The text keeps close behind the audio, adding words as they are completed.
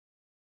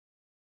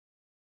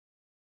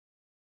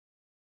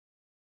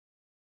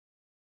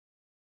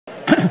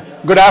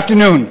Good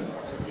afternoon.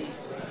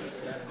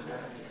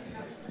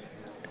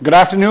 Good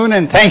afternoon,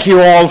 and thank you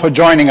all for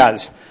joining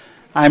us.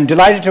 I'm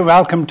delighted to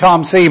welcome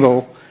Tom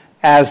Siebel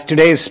as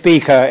today's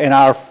speaker in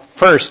our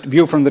first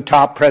View from the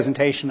Top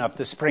presentation of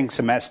the spring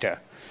semester.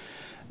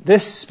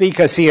 This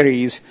speaker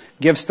series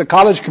gives the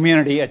college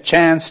community a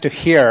chance to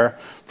hear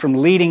from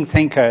leading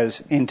thinkers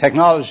in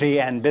technology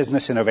and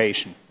business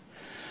innovation.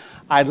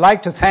 I'd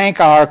like to thank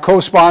our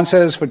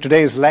co-sponsors for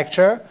today's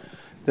lecture,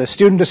 the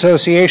Student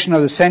Association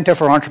of the Center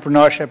for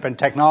Entrepreneurship and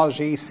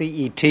Technology,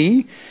 CET.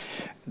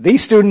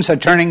 These students are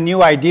turning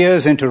new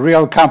ideas into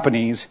real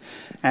companies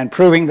and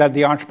proving that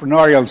the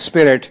entrepreneurial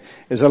spirit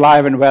is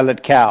alive and well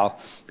at Cal.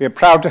 We are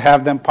proud to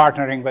have them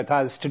partnering with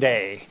us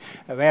today.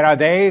 Where are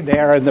they? They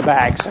are in the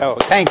back, so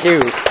thank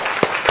you.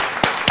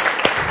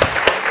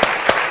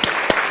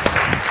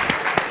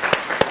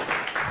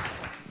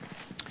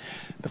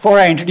 Before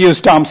I introduce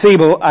Tom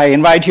Siebel, I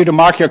invite you to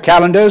mark your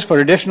calendars for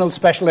additional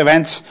special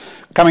events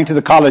coming to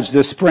the college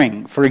this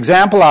spring. For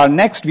example, our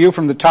next View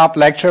from the Top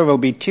lecture will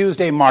be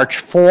Tuesday, March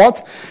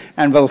 4th,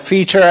 and will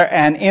feature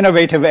an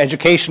innovative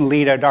education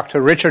leader, Dr.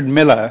 Richard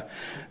Miller,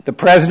 the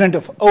president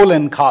of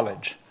Olin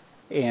College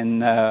in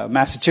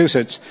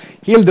Massachusetts.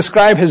 He'll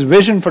describe his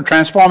vision for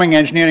transforming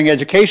engineering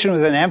education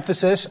with an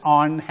emphasis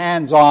on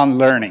hands-on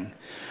learning.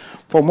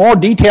 For more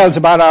details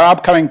about our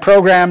upcoming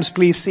programs,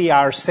 please see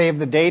our Save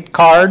the Date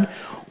card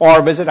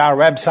or visit our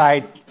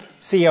website,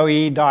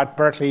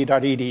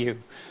 coe.berkeley.edu.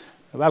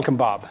 Welcome,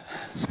 Bob.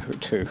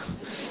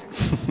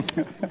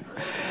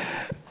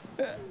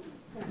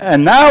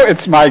 And now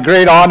it's my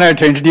great honor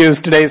to introduce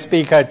today's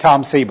speaker,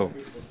 Tom Siebel.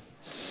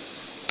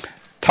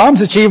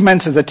 Tom's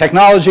achievements as a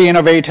technology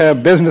innovator,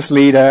 business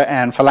leader,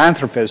 and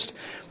philanthropist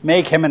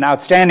make him an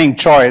outstanding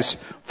choice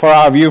for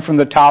our View from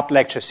the Top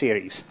lecture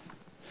series.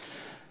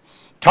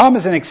 Tom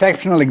is an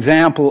exceptional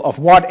example of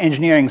what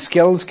engineering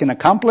skills can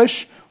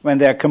accomplish when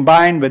they're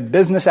combined with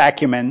business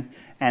acumen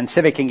and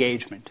civic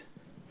engagement.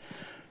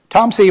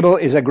 Tom Siebel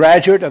is a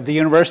graduate of the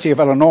University of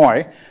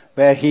Illinois,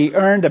 where he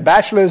earned a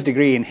bachelor's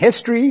degree in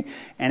history,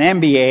 an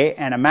MBA,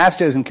 and a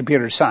master's in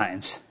computer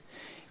science.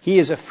 He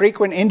is a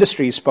frequent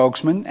industry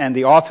spokesman and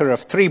the author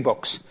of 3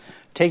 books,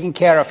 taking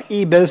care of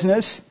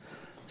e-business,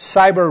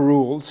 cyber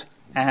rules,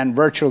 and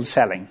virtual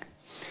selling.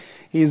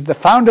 He is the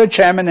founder,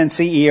 chairman, and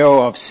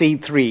CEO of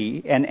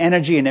C3, an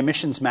energy and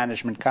emissions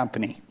management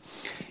company.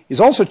 He's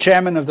also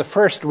chairman of the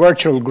First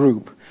Virtual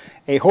Group,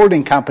 a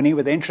holding company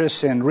with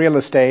interests in real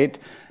estate,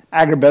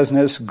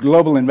 agribusiness,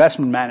 global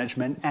investment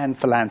management, and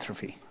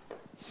philanthropy.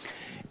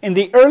 In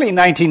the early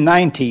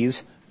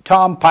 1990s,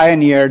 Tom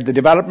pioneered the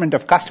development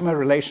of customer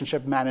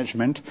relationship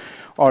management,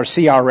 or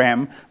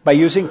CRM, by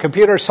using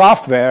computer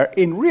software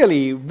in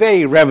really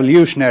very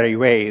revolutionary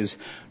ways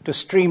to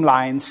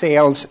streamline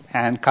sales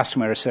and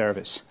customer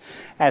service.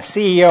 As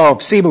CEO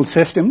of Siebel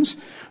Systems,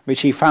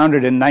 which he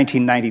founded in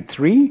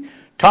 1993,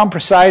 Tom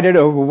presided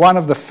over one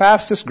of the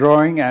fastest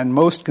growing and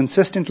most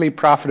consistently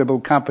profitable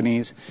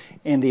companies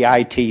in the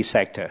IT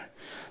sector.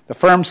 The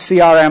firm's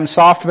CRM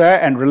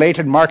software and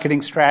related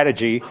marketing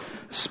strategy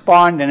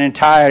spawned an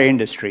entire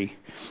industry,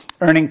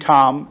 earning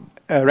Tom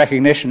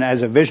recognition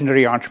as a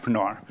visionary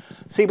entrepreneur.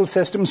 Siebel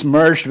Systems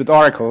merged with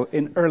Oracle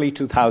in early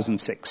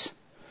 2006.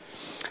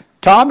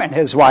 Tom and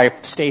his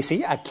wife,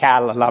 Stacy, a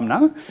Cal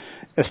alumna,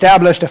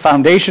 established a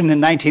foundation in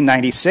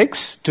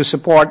 1996 to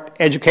support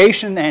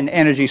education and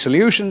energy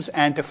solutions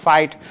and to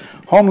fight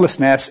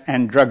homelessness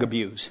and drug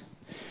abuse.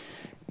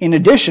 In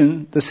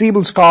addition, the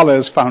Siebel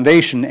Scholars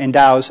Foundation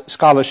endows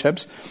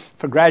scholarships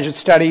for graduate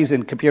studies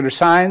in computer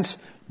science,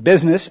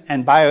 business,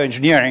 and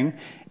bioengineering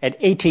at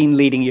 18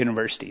 leading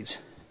universities,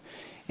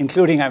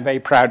 including, I'm very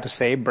proud to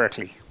say,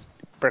 Berkeley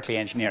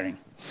Engineering.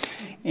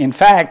 In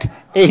fact,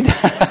 8...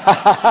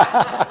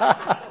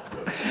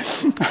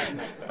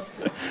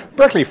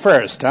 Berkeley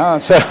first, huh?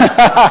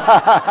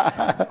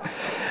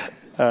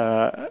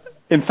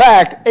 In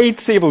fact, 8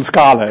 Siebel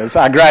scholars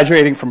are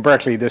graduating from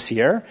Berkeley this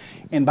year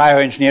in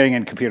bioengineering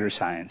and computer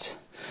science.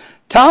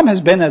 Tom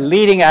has been a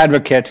leading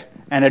advocate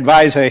and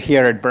advisor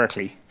here at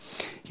Berkeley.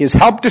 He has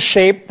helped to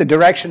shape the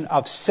direction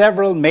of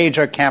several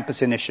major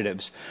campus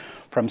initiatives,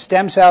 from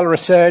stem cell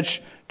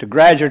research to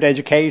graduate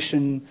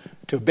education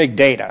to big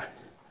data.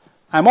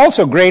 I'm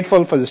also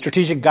grateful for the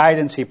strategic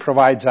guidance he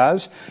provides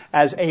us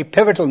as a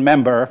pivotal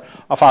member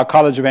of our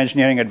College of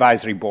Engineering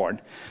Advisory Board.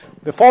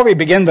 Before we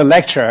begin the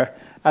lecture,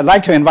 I'd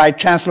like to invite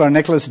Chancellor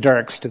Nicholas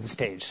Dirks to the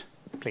stage.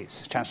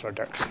 Please, Chancellor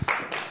Dirks.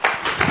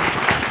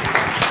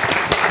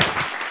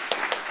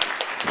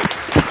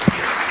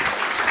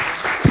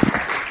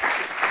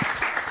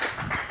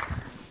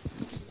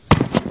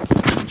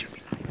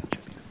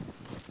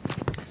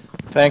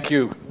 Thank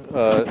you,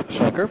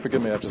 Shankar.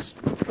 Forgive me, I've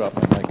just dropped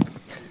my mic.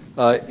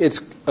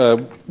 It's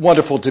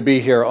wonderful to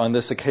be here on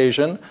this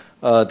occasion,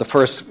 the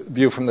first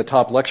View from the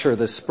Top lecture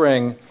this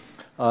spring,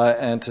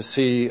 and to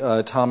see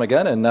Tom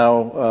again, and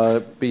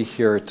now be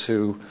here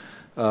to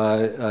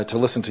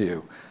listen to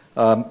you.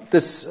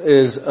 This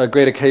is a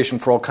great occasion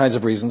for all kinds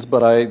of reasons,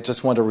 but I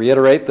just want to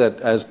reiterate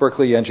that as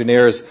Berkeley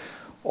engineers,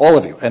 all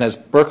of you, and as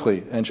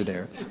Berkeley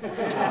engineers,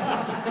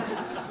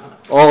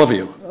 all of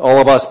you, all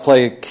of us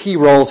play key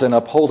roles in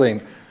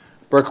upholding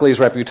Berkeley's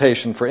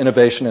reputation for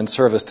innovation and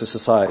service to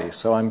society.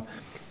 So I'm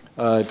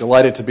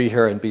delighted to be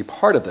here and be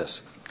part of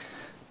this.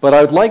 But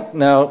I'd like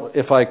now,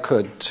 if I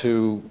could,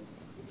 to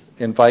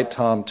invite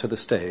Tom to the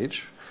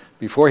stage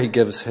before he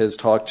gives his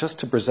talk, just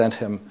to present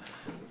him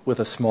with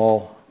a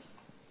small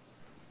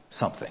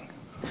something.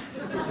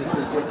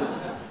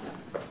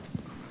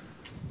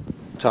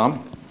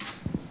 Tom,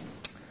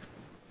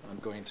 I'm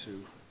going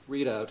to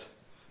read out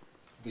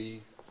the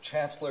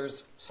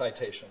Chancellor's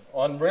citation.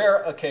 On rare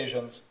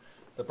occasions,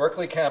 the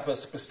Berkeley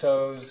campus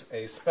bestows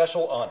a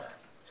special honor,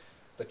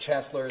 the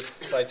Chancellor's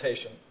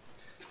citation,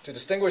 to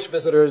distinguished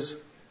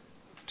visitors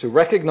to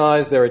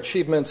recognize their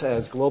achievements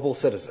as global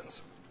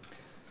citizens.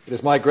 It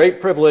is my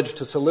great privilege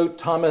to salute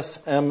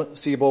Thomas M.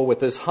 Siebel with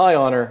this high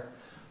honor.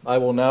 I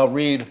will now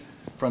read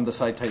from the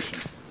citation.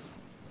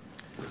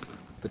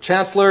 The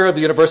Chancellor of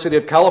the University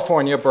of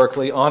California,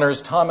 Berkeley,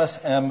 honors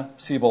Thomas M.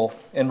 Siebel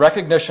in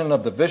recognition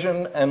of the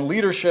vision and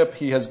leadership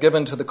he has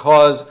given to the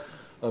cause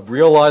of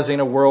realizing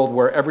a world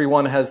where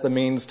everyone has the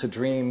means to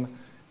dream,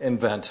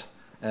 invent,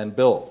 and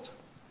build.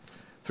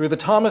 Through the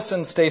Thomas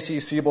and Stacy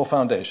Siebel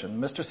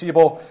Foundation, Mr.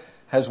 Siebel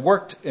has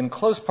worked in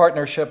close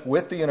partnership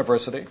with the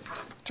university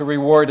to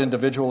reward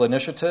individual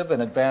initiative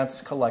and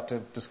advance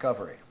collective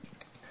discovery.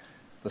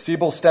 The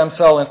Siebel Stem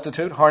Cell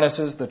Institute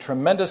harnesses the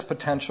tremendous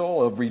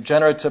potential of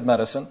regenerative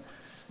medicine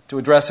to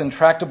address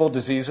intractable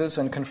diseases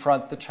and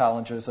confront the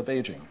challenges of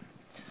aging.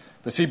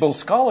 The Siebel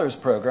Scholars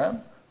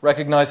Program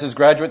recognizes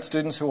graduate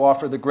students who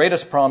offer the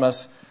greatest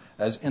promise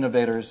as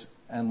innovators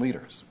and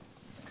leaders.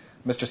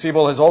 Mr.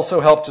 Siebel has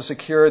also helped to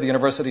secure the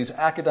university's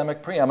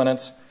academic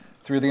preeminence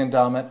through the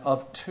endowment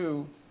of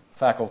 2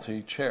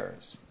 faculty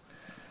chairs.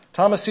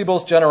 Thomas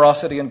Siebel's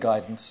generosity and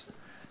guidance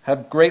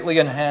have greatly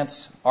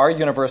enhanced our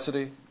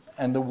university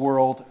and the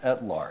world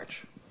at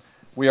large.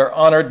 We are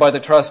honored by the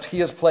trust he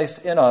has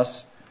placed in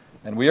us,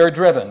 and we are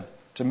driven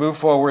to move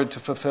forward to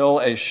fulfill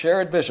a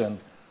shared vision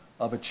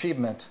of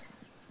achievement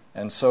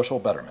and social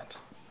betterment.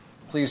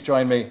 Please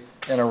join me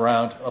in a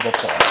round of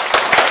applause.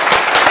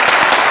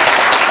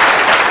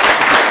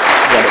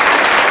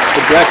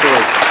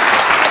 Congratulations.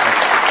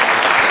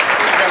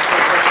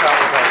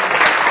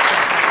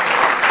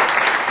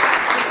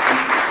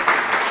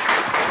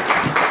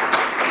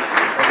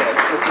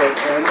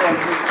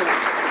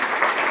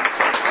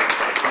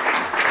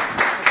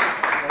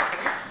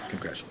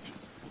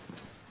 Congratulations.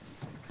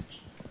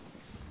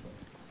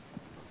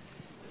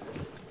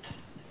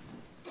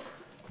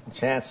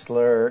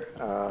 Chancellor,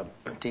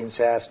 Dean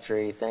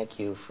Sastry, thank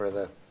you for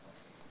the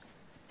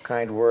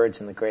kind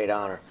words and the great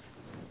honor.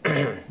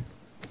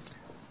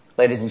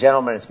 Ladies and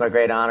gentlemen, it's my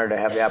great honor to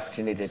have the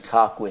opportunity to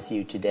talk with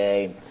you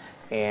today,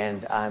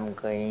 and I'm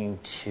going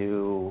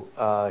to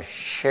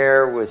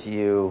share with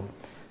you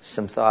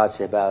some thoughts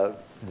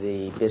about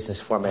the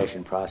business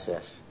formation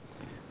process.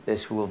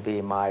 This will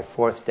be my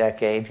 4th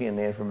decade in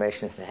the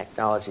information and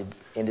technology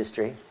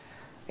industry,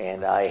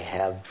 and I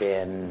have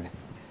been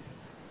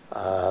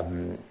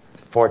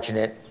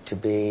fortunate to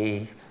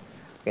be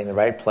in the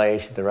right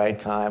place at the right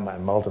time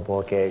on multiple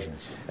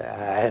occasions,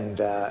 and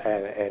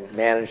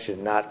managed to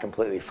not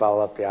completely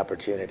follow up the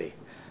opportunity.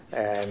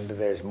 And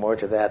there's more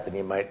to that than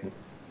you might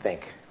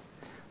think.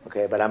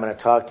 Okay, but I'm going to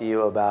talk to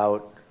you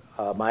about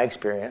my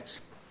experience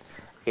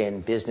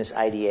in business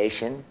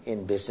ideation,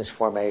 in business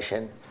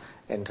formation,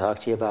 and talk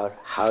to you about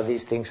how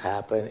these things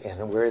happen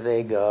and where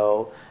they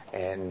go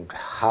and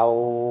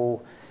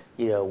how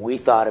we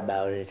thought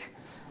about it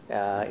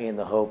in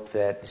the hope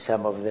that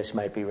some of this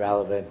might be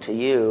relevant to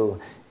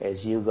you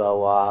as you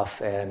go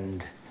off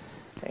and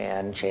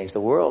change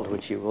the world,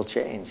 which you will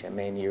change. I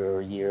mean,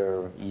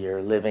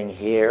 you're living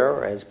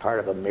here as part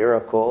of a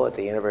miracle at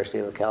the University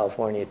of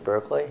California at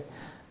Berkeley,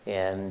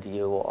 and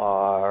you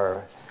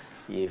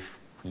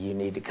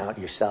need to count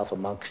yourself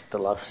amongst the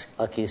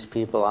luckiest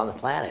people on the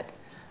planet.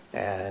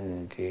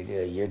 And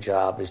your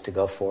job is to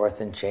go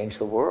forth and change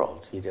the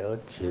world,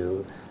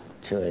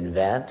 to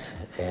invent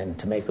and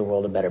to make the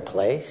world a better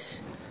place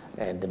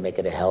and to make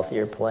it a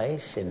healthier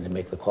place and to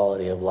make the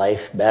quality of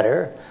life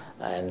better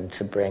and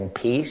to bring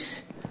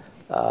peace.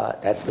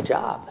 That's the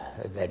job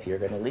that you're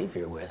going to leave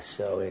here with.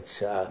 So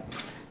it's,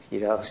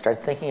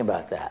 start thinking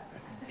about that.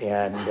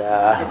 And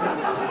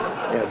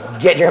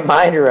get your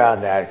mind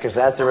around that, because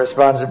that's a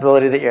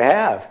responsibility that you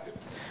have.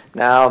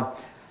 Now,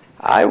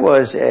 I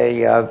was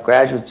a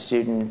graduate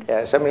student,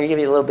 so I'm going to give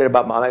you a little bit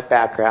about my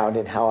background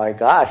and how I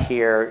got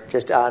here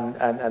just on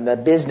the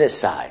business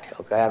side.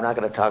 Okay, I'm not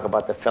going to talk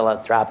about the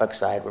philanthropic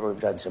side, where we've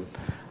done some,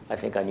 I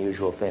think,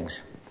 unusual things.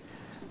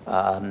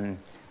 And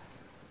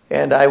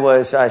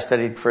I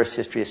studied first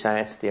history of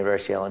science at the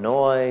University of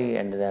Illinois,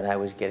 and then I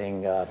was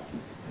getting a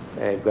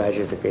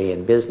graduate degree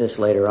in business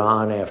later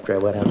on after I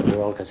went out in the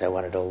world, because I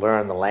wanted to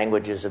learn the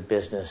languages of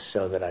business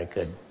so that I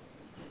could,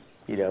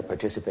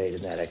 participate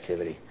in that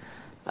activity.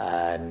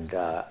 And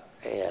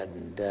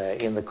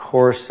in the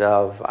course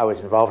of, I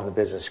was involved in the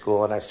business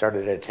school, and I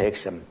started to take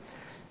some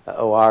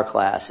OR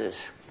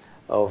classes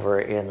over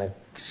in the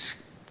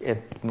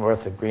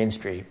north of Green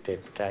Street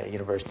at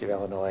University of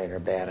Illinois in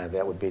Urbana.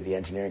 That would be the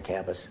engineering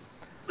campus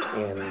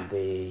in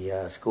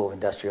the School of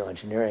Industrial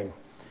Engineering.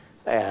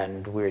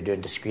 And we were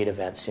doing discrete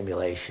event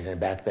simulation. And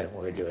back then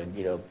we were doing,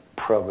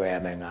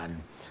 programming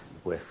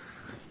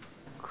with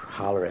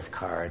Hollerith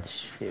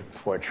cards in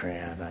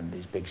Fortran on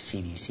these big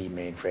CDC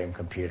mainframe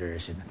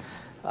computers. And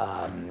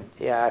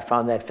I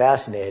found that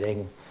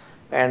fascinating.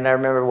 And I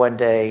remember one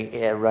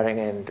day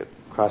running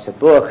across a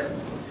book.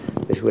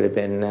 This would have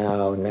been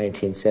now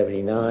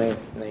 1979,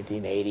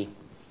 1980,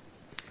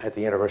 at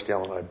the University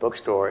of Illinois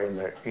bookstore in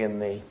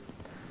the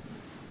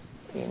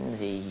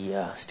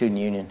student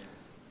union,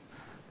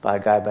 by a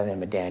guy by the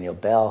name of Daniel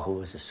Bell, who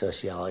was a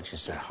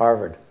sociologist at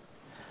Harvard.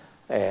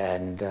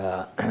 And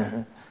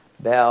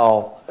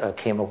Bell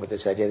came up with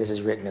this idea. This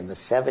is written in the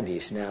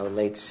 70s now,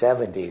 late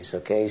 70s,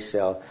 okay?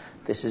 So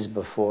this is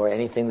before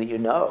anything that you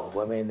know.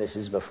 I mean, this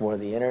is before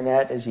the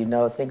internet, as you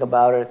know. Think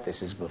about it.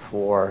 This is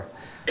before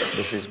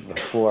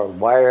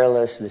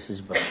wireless. This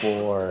is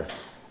before,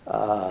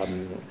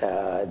 come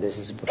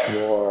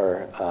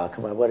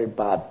on, what did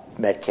Bob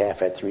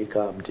Metcalf at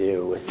 3Com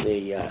do with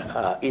the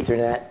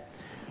Ethernet?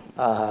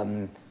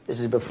 This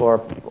is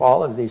before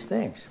all of these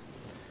things.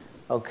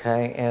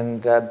 Okay,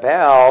 and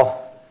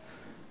Bell,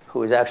 who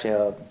was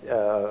actually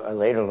I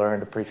later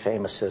learned a pretty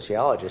famous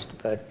sociologist,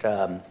 but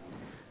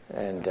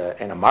and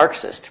a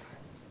Marxist,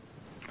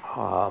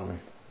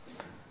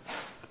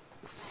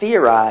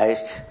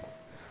 theorized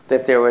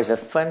that there was a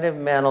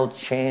fundamental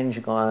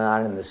change going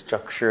on in the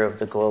structure of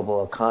the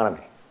global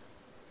economy.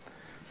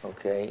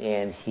 Okay,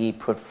 and he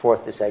put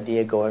forth this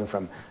idea going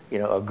from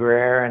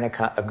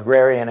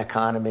agrarian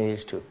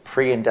economies to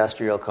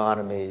pre-industrial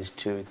economies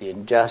to the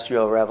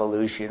Industrial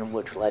Revolution,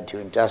 which led to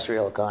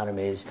industrial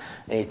economies,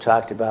 and he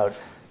talked about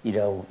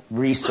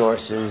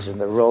resources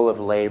and the role of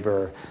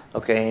labor.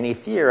 Okay, and he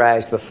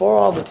theorized before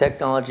all the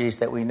technologies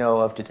that we know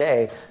of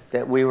today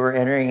that we were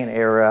entering an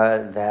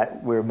era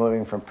that we were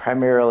moving from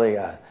primarily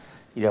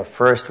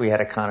first we had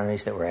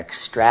economies that were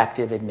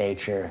extractive in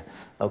nature,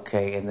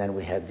 okay, and then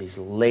we had these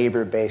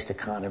labor-based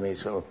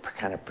economies that were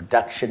kind of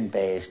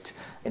production-based,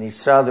 and he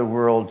saw the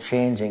world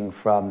changing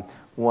from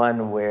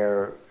one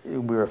where we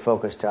were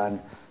focused on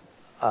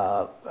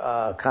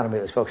economy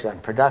that was focused on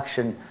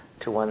production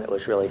to one that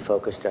was really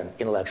focused on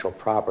intellectual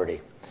property.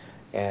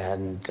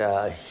 And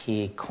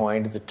he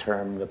coined the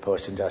term the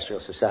post-industrial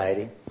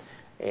society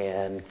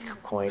and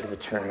coined the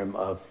term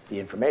of the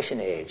information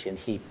age, and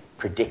he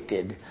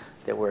predicted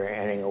that we're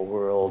entering a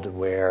world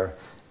where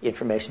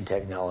information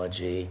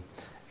technology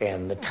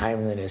and the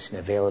timeliness and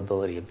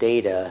availability of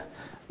data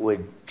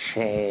would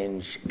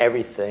change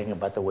everything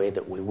about the way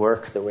that we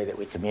work, the way that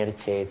we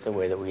communicate, the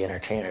way that we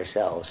entertain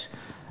ourselves.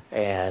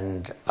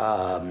 And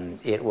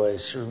it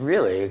was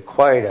really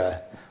quite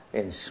an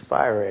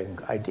inspiring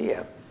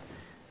idea.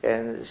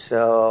 And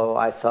so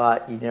I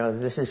thought,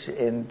 this is,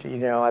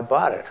 I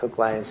bought it, hook,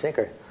 line, and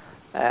sinker.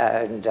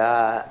 And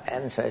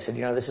so I said,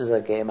 this is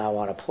a game I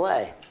want to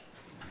play.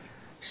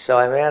 So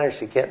I managed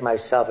to get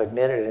myself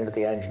admitted into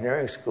the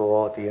engineering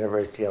school at the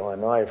University of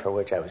Illinois, for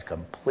which I was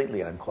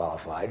completely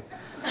unqualified.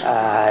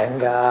 I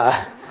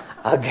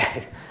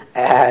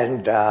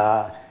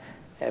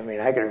can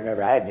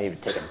remember I hadn't even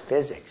taken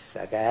physics.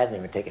 I hadn't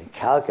even taken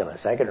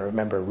calculus. I can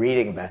remember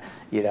reading I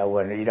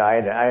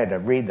had to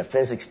read the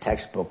physics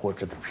textbook,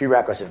 which was the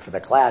prerequisite for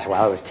the class,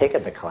 while I was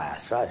taking the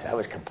class. So I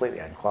was completely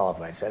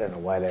unqualified, so I don't know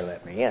why they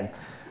let me in.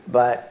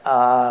 But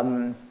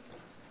I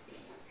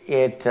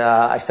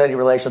studied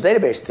relational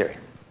database theory.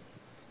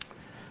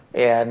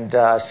 And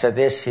so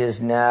this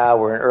is now,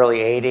 we're in early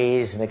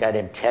 80s, and a guy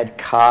named Ted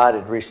Codd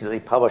had recently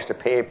published a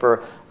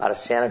paper out of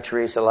Santa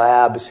Teresa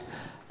Labs,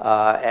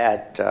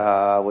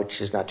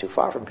 which is not too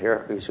far from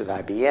here. He was with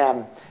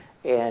IBM,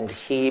 and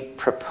he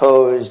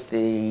proposed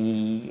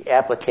the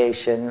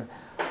application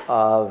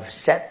of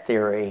set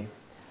theory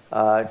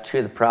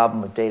to the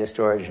problem of data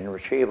storage and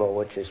retrieval,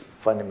 which is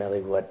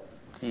fundamentally what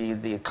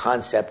the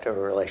concept of a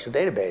relational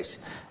database.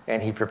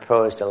 And he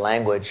proposed a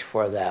language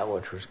for that,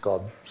 which was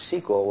called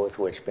SQL, with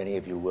which many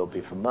of you will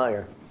be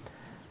familiar.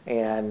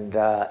 And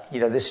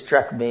this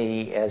struck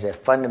me as a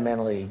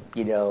fundamentally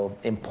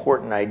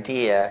important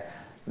idea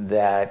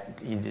that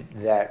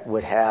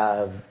would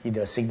have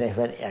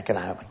significant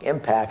economic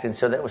impact, and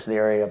so that was the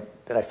area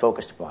that I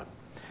focused upon.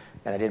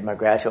 And I did my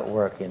graduate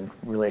work in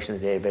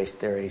relational database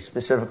theory,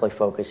 specifically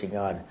focusing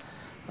on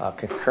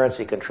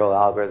concurrency control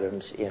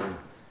algorithms in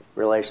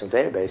relational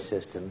database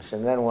systems.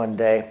 And then one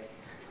day,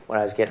 when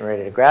I was getting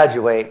ready to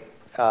graduate,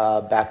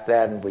 back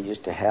then we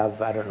used to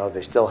have, I don't know,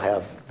 they still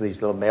have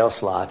these little mail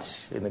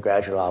slots in the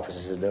graduate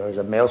offices, and there was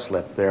a mail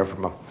slip there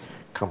from a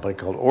company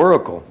called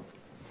Oracle.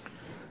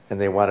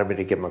 And they wanted me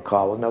to give them a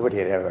call. Well, nobody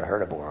had ever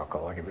heard of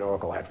Oracle.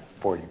 Oracle had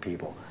 40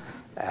 people.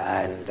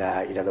 And,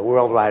 the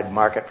worldwide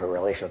market for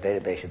relational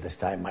database at this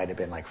time might have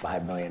been like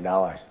 $5 million.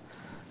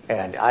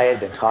 And I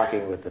had been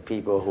talking with the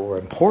people who were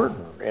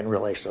important in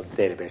relational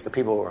database. The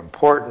people who were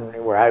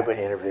important, where I'd been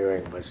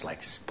interviewing, was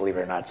like, believe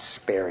it or not,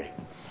 Sperry.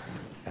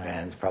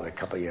 And it's probably a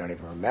couple you don't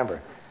even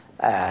remember.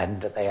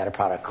 And they had a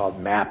product called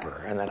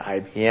Mapper. And then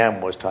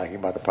IBM was talking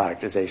about the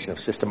productization of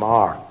System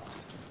R.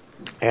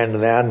 And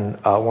then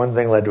one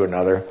thing led to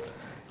another.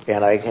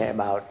 And I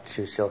came out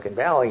to Silicon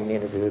Valley and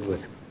interviewed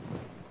with a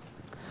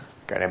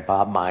guy named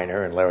Bob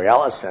Miner and Larry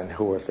Ellison,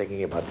 who were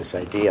thinking about this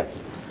idea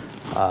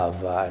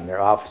of, and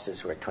their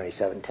offices were at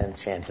 2710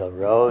 Sand Hill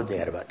Road. They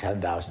had about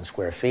 10,000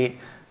 square feet,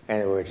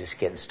 and they were just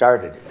getting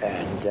started.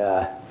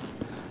 And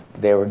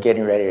they were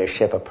getting ready to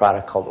ship a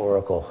product called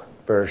Oracle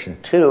version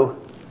 2.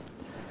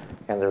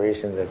 And the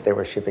reason that they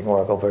were shipping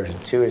Oracle version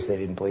 2 is they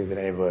didn't believe that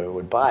anybody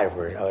would buy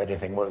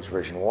anything what was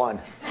version 1.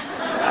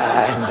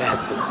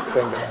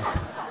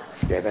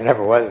 There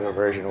never was a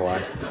version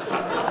 1.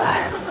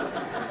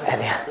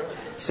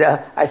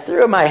 So I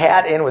threw my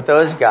hat in with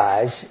those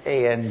guys,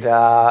 and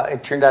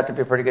it turned out to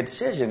be a pretty good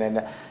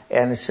decision.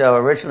 And so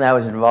originally I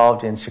was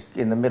involved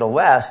in the Middle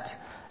West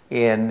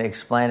in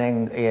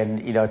explaining,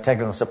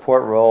 technical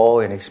support role,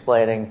 in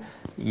explaining,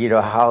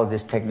 how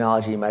this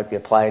technology might be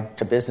applied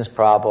to business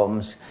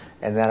problems.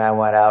 And then I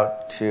went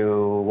out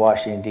to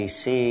Washington,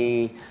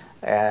 D.C.,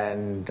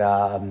 and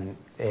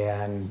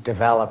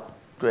developed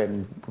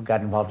and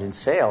got involved in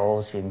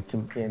sales.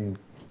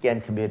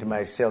 Commuted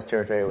my sales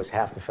territory was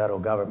half the federal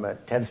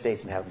government, 10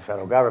 states and half the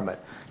federal government.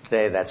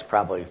 Today, that's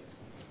probably,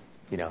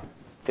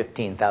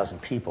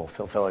 15,000 people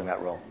fulfilling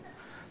that role.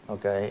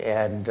 Okay,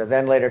 and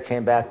then later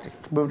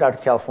moved out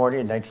to California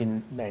in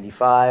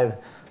 1995,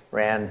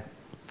 ran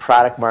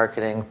product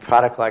marketing,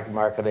 product-like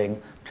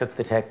marketing, took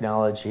the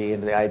technology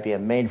into the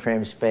IBM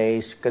mainframe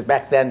space, because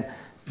back then,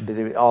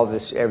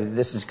 this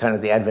is kind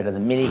of the advent of the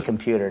mini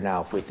computer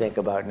now. If we think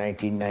about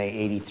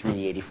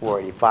 1983, 84,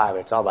 85,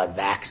 it's all about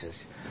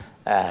VAXes.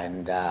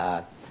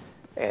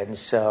 And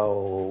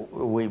so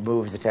we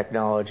moved the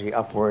technology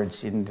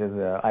upwards into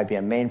the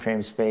IBM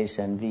mainframe space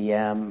and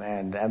VM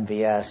and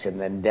MVS, and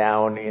then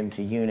down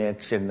into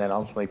Unix, and then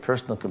ultimately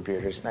personal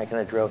computers. And I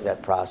kind of drove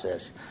that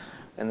process.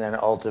 And then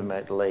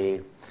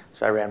ultimately,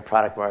 so I ran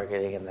product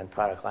marketing and then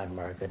product line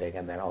marketing,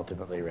 and then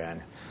ultimately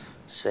ran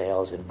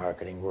sales and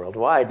marketing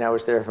worldwide. And I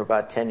was there for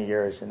about 10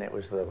 years, and it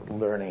was the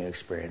learning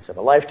experience of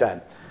a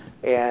lifetime.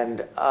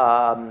 And,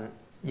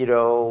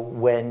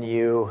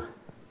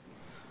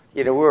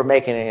 we were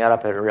making it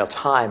up in real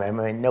time. I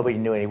mean, nobody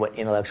knew what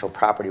intellectual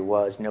property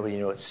was. Nobody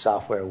knew what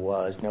software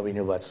was. Nobody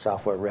knew about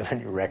software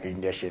revenue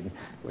recognition.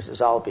 It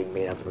was all being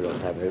made up in real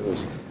time. It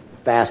was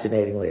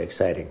fascinatingly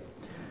exciting.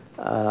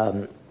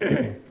 And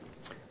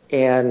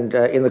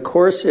in the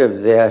course of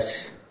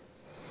this,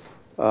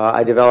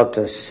 I developed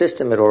a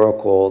system at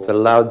Oracle that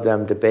allowed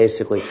them to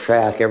basically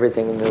track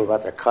everything they knew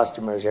about their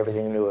customers,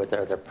 everything they knew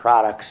about their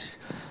products,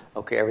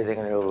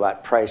 everything they knew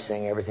about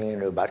pricing, everything they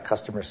knew about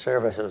customer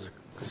service. It was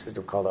a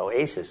system called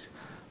OASIS,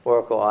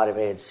 Oracle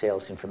Automated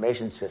Sales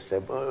Information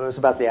System. It was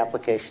about the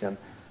application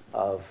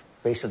of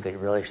basically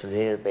relational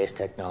database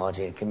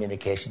technology and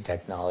communication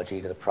technology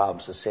to the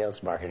problems of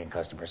sales, marketing,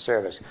 customer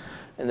service.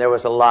 And there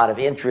was a lot of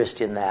interest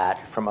in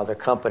that from other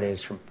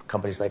companies,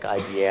 like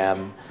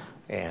IBM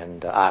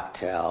and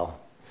Octel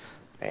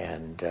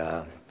and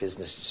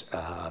business,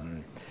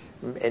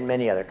 and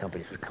many other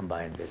companies would come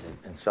by and visit.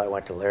 And so I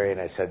went to Larry and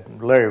I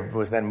said, Larry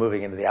was then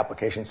moving into the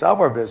application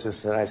software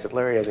business, and I said,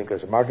 Larry, I think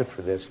there's a market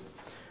for this,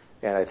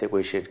 and I think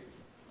we should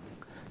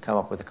come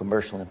up with a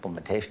commercial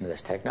implementation of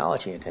this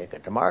technology and take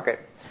it to market.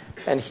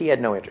 And he had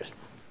no interest.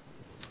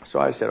 So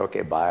I said,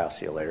 okay, bye, I'll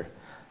see you later.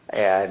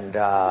 And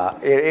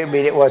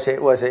it was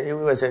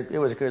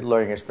a good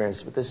learning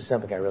experience, but this is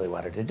something I really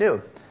wanted to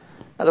do.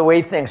 Now, the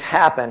way things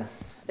happen,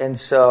 and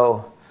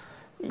so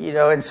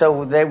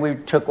then we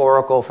took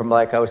Oracle from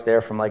I was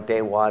there from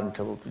day one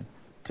to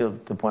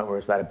the point where it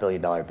was about $1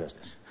 billion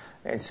business.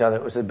 And so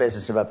it was a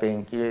business about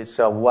being,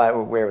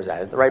 where was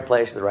I? At the right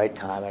place at the right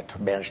time. I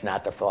managed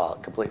not to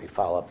completely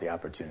follow up the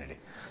opportunity.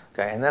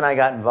 Okay, and then I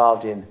got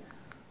involved in,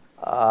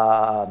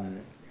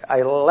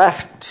 I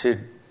left to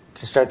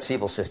start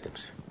Siebel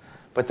Systems.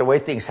 But the way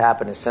things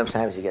happen is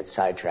sometimes you get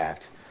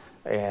sidetracked.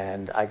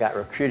 And I got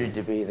recruited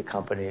to be the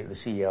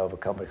CEO of a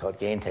company called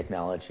Gain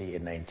Technology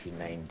in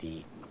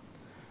 1990.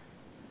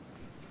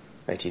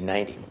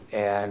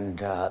 And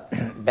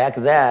back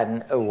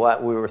then,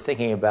 what we were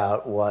thinking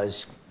about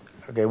was,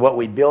 what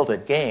we built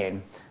at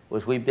Gain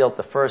was we built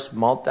the first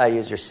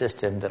multi-user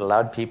system that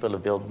allowed people to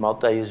build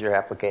multi-user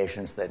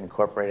applications that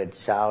incorporated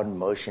sound,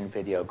 motion,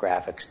 video,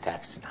 graphics,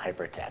 text, and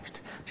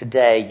hypertext.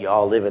 Today, you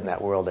all live in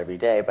that world every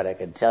day, but I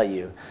can tell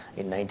you,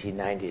 in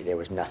 1990, there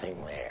was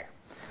nothing there.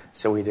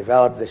 So we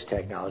developed this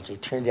technology.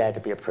 It turned out to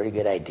be a pretty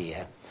good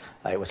idea.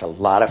 It was a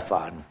lot of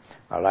fun.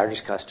 Our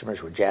largest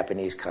customers were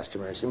Japanese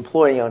customers,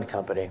 employee-owned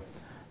company,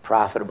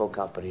 profitable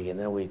company, and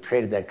then we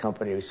sold that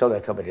company to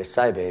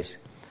Sybase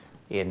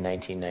in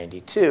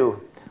 1992,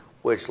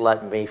 which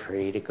let me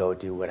free to go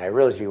do what I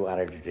really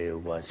wanted to do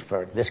was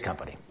for this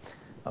company.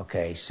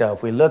 Okay, so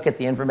if we look at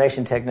the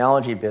information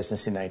technology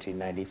business in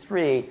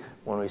 1993,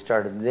 when we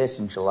started this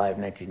in July of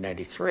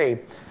 1993,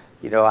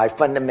 I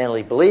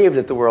fundamentally believed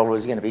that the world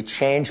was going to be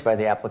changed by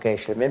the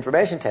application of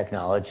information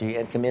technology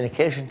and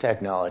communication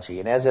technology.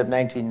 And as of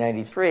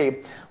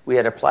 1993, we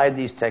had applied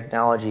these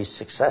technologies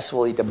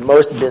successfully to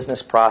most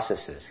business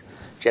processes: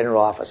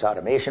 general office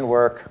automation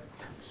work,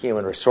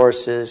 human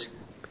resources,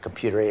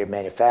 computer-aided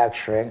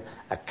manufacturing,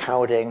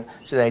 accounting.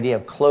 So the idea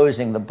of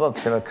closing the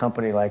books of a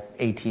company like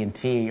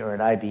AT&T or an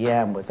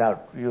IBM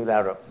without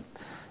a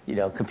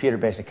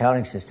computer-based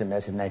accounting system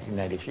as of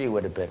 1993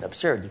 would have been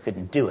absurd. You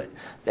couldn't do it.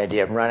 The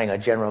idea of running a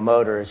General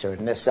Motors or a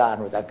Nissan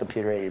without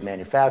computer-aided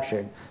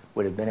manufacturing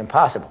would have been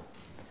impossible.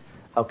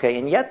 Okay,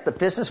 and yet the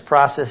business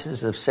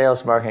processes of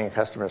sales, marketing, and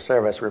customer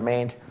service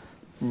remained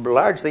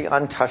largely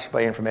untouched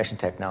by information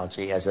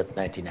technology as of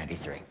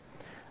 1993.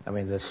 I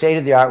mean, the state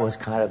of the art was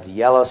kind of the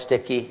yellow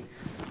sticky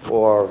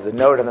or the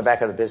note on the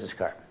back of the business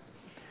card.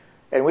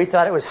 And we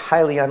thought it was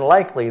highly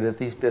unlikely that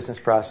these business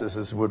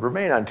processes would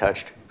remain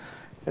untouched.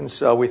 And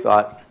so we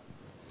thought,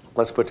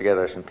 let's put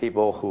together some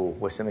people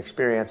with some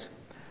experience,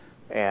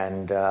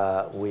 and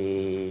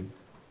we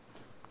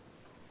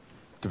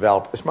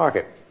developed this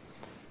market.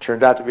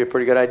 Turned out to be a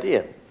pretty good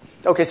idea.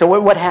 Okay, so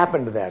what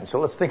happened then? So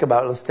let's think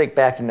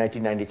back to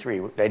 1993,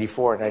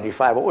 94,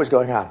 95. What was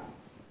going on?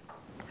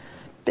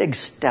 Big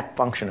step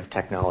function of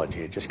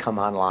technology had just come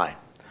online.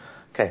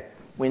 Okay,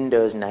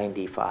 Windows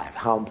 95.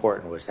 How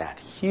important was that?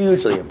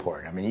 Hugely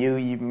important. I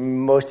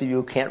mean, most of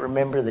you can't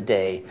remember the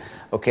day,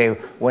 okay,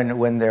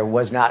 when there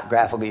was not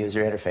graphical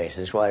user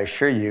interfaces. Well, I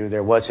assure you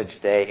there was such a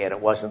day, and it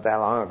wasn't that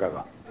long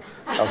ago.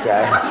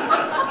 Okay,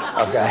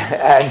 okay,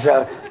 and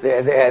so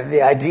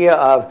the idea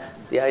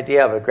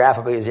of a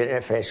graphical user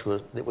interface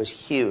was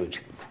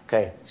huge.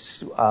 Okay,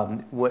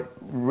 what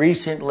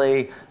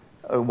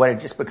had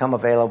just become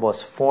available is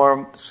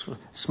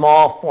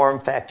small form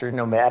factor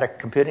nomadic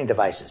computing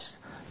devices,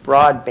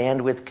 broad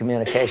bandwidth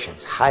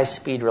communications,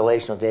 high-speed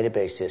relational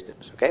database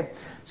systems. Okay,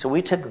 so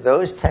we took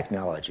those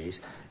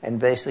technologies and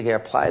basically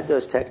applied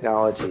those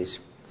technologies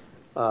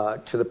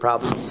to the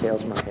problem of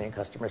sales, marketing, and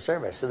customer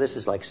service. So this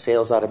is like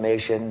sales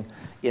automation,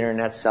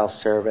 internet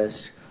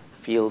self-service,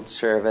 field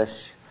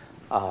service,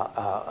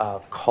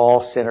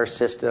 call center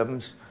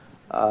systems,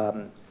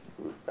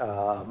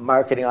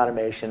 marketing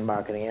automation,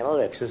 marketing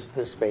analytics is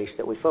the space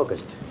that we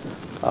focused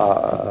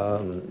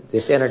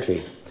this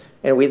energy.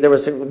 And there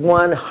was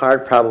one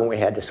hard problem we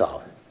had to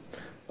solve,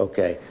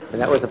 okay,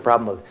 and that was the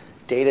problem of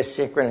data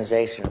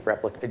synchronization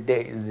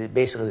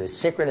basically the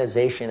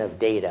synchronization of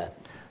data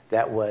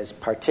that was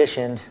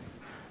partitioned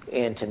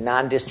into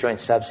non-disjoint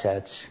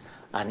subsets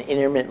on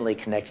intermittently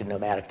connected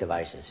nomadic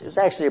devices. It was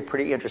actually a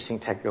pretty interesting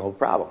technical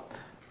problem.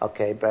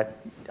 Okay,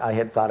 but I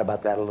had thought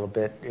about that a little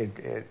bit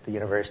at the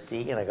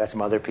university, and I got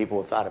some other people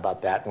who thought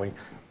about that, and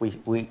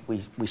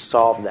we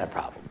solved that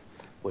problem,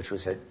 which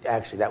was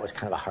actually that was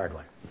kind of a hard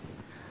one.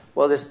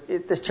 Well,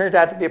 this turned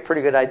out to be a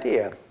pretty good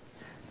idea,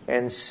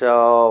 and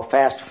so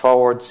fast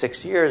forward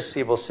 6 years,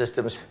 Siebel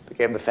Systems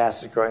became the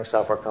fastest growing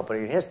software company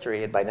in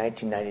history, and by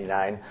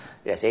 1999,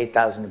 it has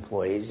 8,000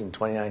 employees in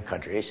 29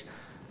 countries,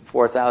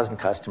 4,000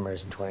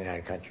 customers in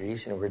 29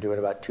 countries, and we're doing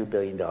about $2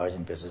 billion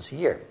in business a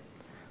year.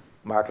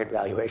 Market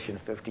valuation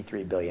of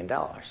 $53 billion.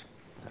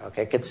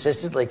 Okay,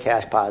 consistently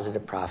cash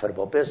positive,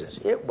 profitable business.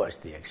 It was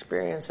the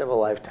experience of a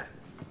lifetime.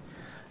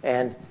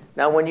 And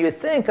now when you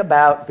think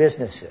about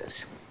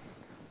businesses,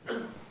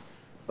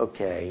 you're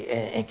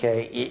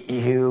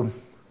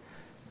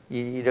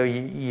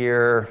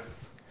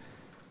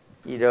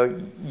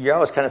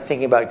always kind of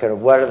thinking about kind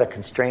of what are the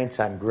constraints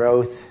on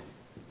growth.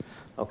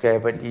 Okay,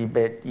 but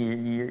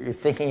you're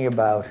thinking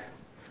about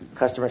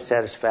customer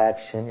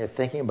satisfaction, you're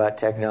thinking about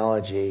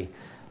technology.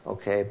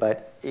 Okay,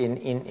 but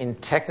in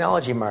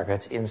technology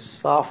markets, in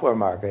software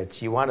markets,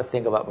 you want to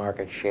think about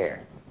market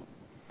share.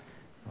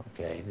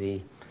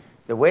 Okay,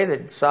 the way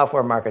that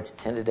software markets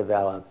tend to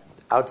develop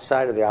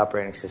outside of the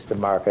operating system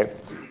market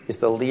is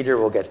the leader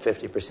will get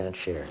 50%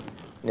 share.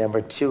 Number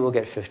 2 will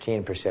get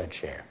 15%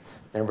 share.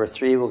 Number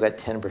 3 will get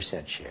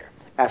 10% share.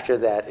 After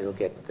that, they'll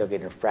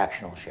get a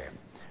fractional share.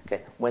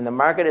 Okay. When the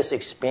market is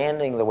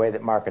expanding the way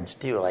that markets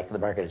do, like the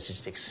market is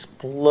just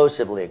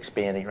explosively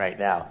expanding right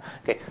now,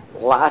 okay,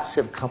 lots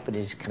of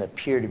companies can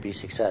appear to be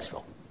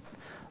successful.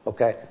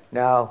 Okay,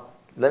 now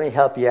let me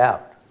help you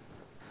out.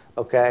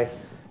 Okay,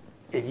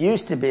 it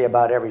used to be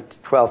about every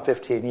 12,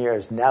 15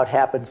 years. Now it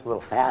happens a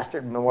little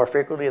faster, more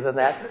frequently than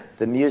that.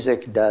 The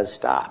music does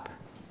stop.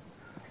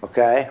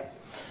 Okay,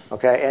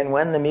 and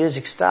when the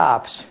music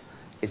stops,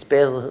 it's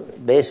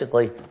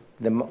basically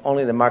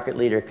only the market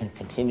leader can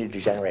continue to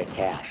generate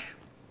cash.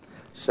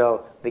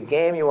 So the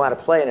game you want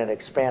to play in an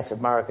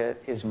expansive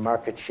market is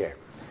market share.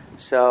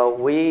 So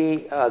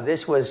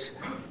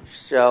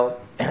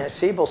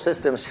Siebel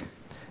Systems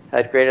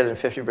had greater than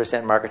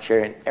 50% market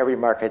share in every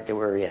market that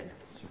we're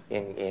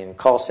in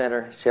call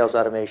center, sales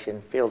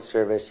automation, field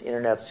service,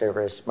 internet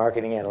service,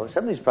 marketing analytics.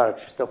 Some of these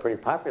products are still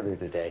pretty popular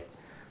today,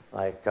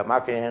 like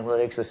marketing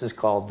analytics. This is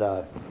called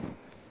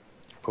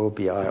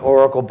OBI,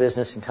 Oracle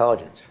Business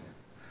Intelligence.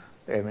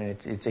 I mean,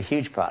 it's a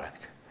huge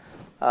product.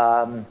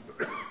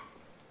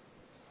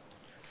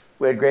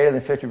 We had greater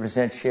than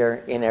 50%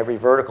 share in every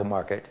vertical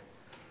market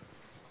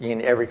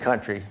in every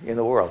country in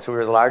the world. So we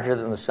were larger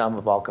than the sum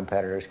of all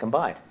competitors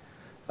combined.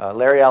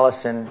 Larry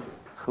Ellison,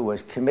 who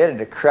was committed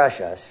to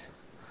crush us,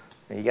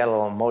 and he got a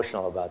little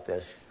emotional about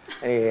this,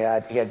 and he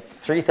had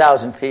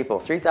 3,000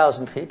 people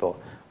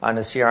on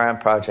the CRM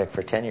project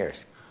for 10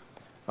 years.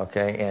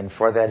 Okay, and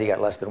for that he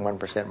got less than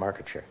 1%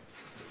 market share.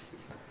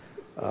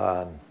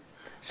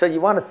 So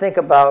you want to think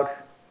about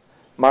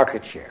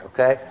market share.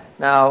 Okay,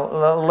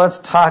 now let's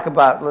talk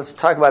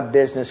about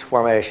business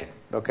formation.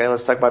 Okay,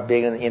 let's talk about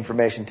being in the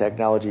information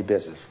technology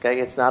business. Okay,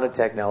 it's not a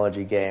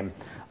technology game.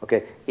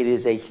 Okay, it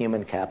is a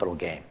human capital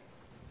game.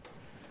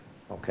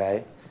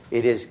 Okay,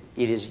 it is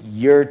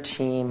your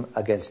team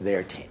against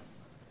their team.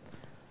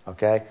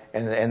 Okay,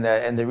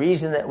 and the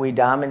reason that we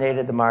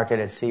dominated the market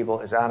at Siebel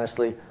is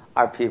honestly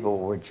our people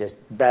were just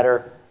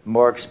better,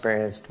 more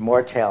experienced,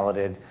 more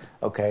talented.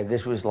 Okay,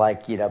 this was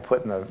like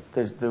putting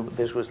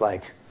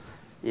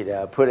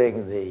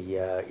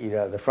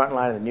the front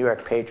line of the New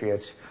York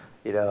Patriots,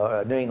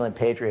 New England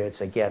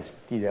Patriots against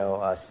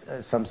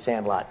some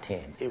sandlot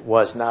team. It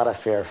was not a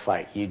fair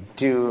fight. You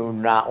do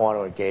not want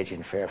to engage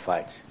in fair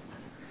fights.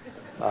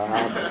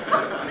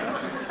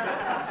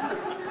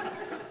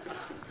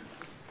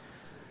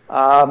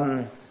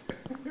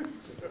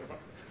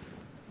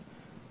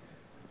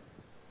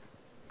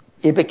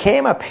 It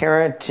became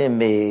apparent to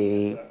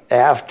me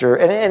after,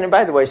 and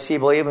by the way,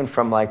 Siebel, even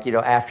from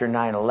after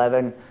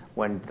 9/11,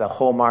 when the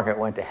whole market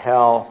went to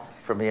hell,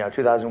 from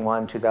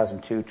 2001,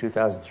 2002,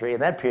 2003, in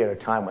that period of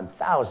time when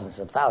thousands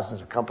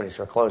of companies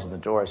were closing the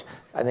doors,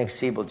 I think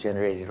Siebel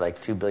generated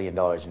like $2 billion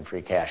in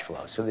free cash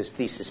flow. So this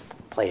thesis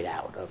played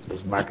out of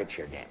this market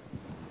share game.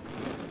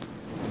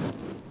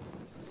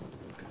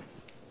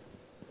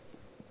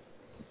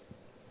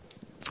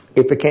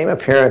 It became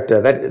apparent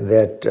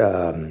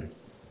that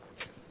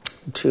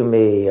to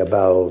me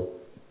about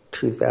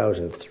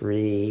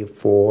 2003,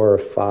 4,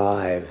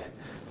 5,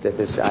 that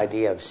this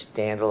idea of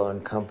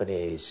standalone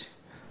companies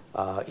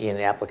in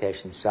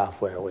application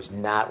software was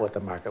not what the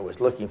market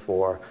was looking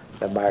for.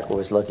 The market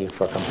was looking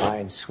for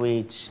combined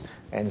suites.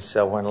 And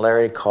so when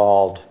Larry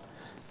called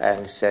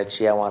and said,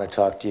 gee, I want to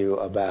talk to you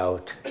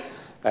about,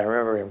 I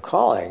remember him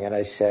calling, and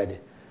I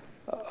said,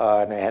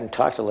 and I hadn't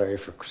talked to Larry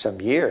for some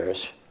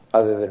years,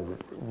 other than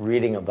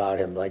reading about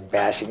him, like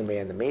bashing me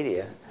in the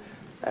media.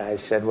 And I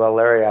said, well,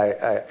 Larry,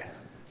 I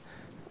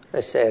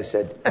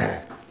said,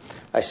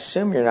 I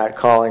assume you're not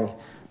calling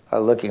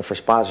looking for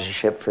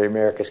sponsorship for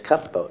America's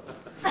Cup boat.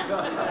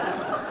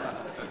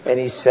 And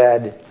he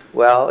said,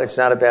 well, it's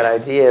not a bad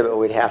idea, but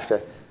we'd have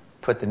to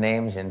put the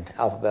names in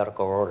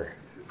alphabetical order.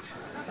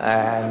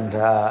 And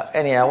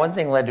anyhow, one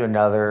thing led to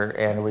another,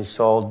 and we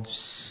sold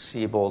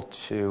Siebel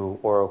to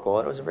Oracle.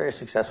 It was a very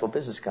successful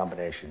business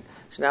combination.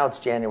 So now it's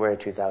January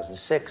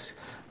 2006.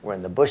 We're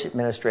in the Bush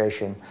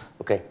administration,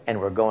 okay, and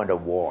we're going to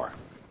war.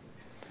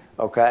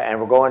 Okay,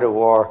 and we're going to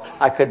war.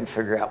 I couldn't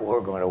figure out what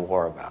we're going to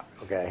war about,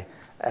 okay?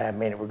 I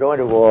mean, we're going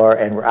to war,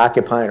 and we're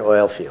occupying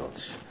oil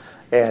fields.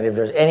 And if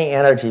there's any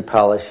energy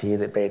policy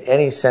that made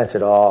any sense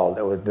at all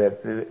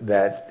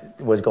that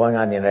was going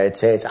on in the United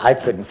States, I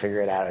couldn't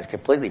figure it out. I was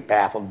completely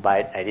baffled by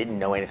it. I didn't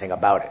know anything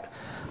about it.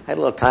 I had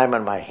a little time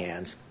on my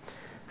hands.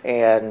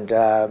 And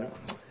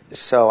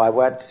so I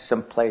went to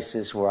some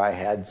places where I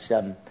had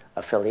some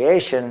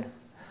affiliation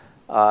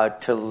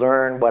to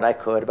learn what I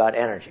could about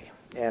energy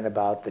and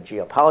about the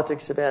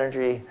geopolitics of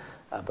energy,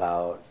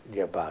 about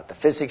the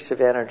physics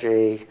of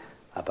energy,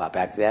 about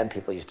back then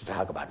people used to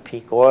talk about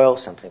peak oil,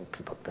 something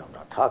people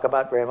don't talk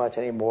about very much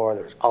anymore.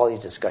 There was all these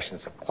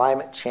discussions of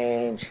climate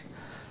change,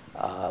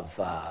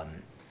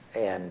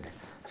 and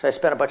so I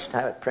spent a bunch of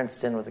time at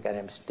Princeton with a guy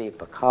named Steve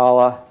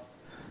Bacala.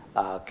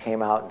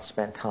 Came out and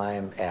spent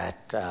time I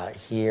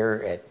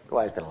spent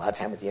a lot of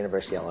time at the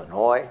University of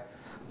Illinois.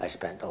 I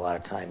spent a lot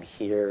of time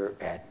here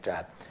at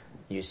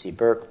UC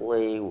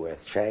Berkeley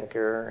with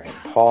Shanker and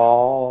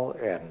Paul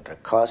and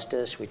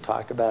Costas. We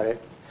talked about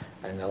it.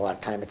 And a lot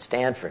of time at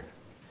Stanford.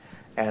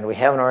 And we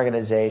have an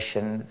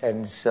organization,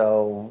 and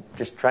so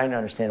just trying to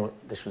understand what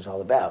this was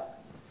all about.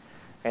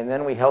 And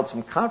then we held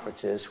some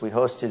conferences. We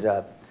hosted,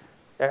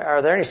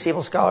 are there any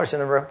Siebel scholars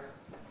in the room?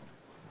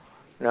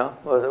 No?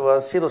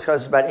 Well, Siebel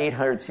scholars, there's about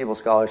 800 Siebel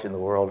scholars in the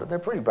world. They're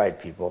pretty bright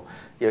people.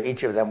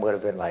 Each of them would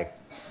have been like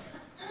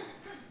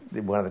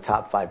one of the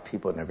top 5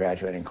 people in their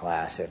graduating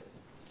class at,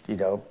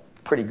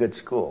 pretty good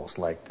schools,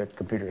 like the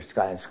computer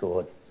science school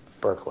at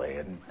Berkeley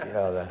and,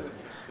 the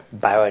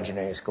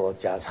bioengineering school at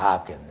Johns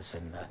Hopkins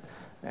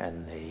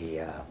and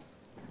the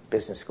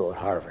business school at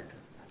Harvard.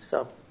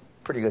 So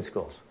pretty good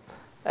schools.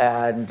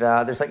 And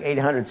there's like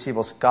 800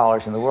 Siebel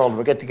scholars in the world.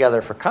 We get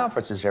together for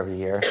conferences every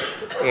year.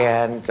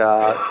 And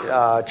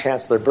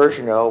Chancellor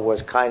Bergeneau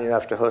was kind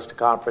enough to host a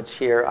conference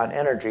here on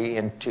energy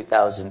in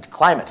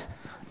climate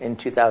in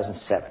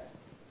 2007.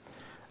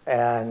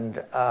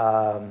 And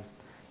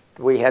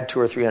we had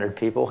 200 or 300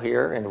 people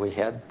here, and we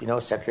had,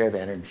 Secretary of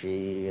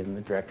Energy and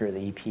the Director of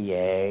the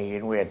EPA,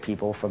 and we had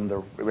people from the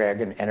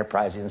Reagan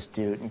Enterprise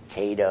Institute and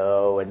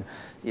Cato, and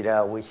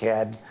we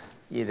had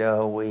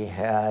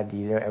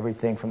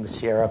everything from the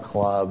Sierra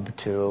Club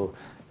to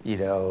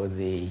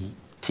the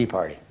Tea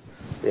Party.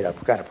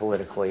 kind of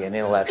politically and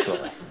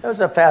intellectually. It was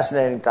a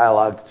fascinating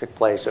dialogue that took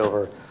place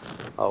over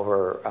 2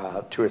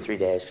 or 3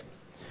 days.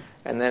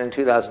 And then in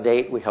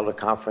 2008, we held a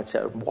conference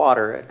at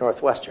Water at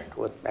Northwestern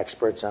with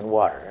experts on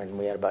water, and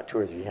we had about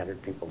 200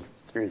 or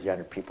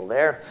 300 people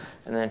there.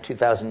 And then in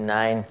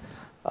 2009,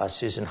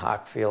 Susan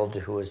Hockfield,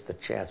 who was the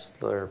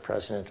chancellor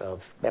president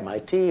of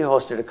MIT,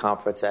 hosted a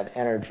conference on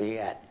energy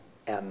at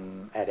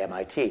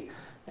MIT.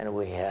 And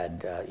we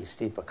had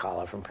Steve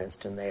Bacala from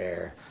Princeton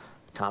there,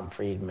 Tom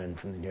Friedman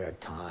from the New York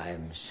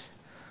Times,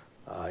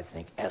 I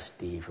think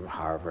SD from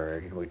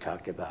Harvard, and we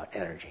talked about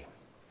energy.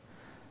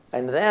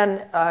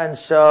 And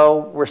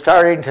so we're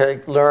starting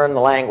to learn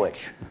the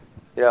language.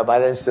 By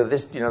this,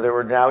 they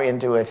were now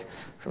into it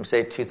from,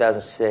 say,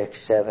 2006,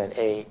 7,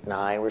 8,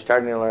 9. We're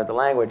starting to learn the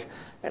language.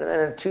 And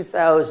then in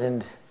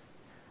 2000,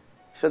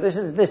 so this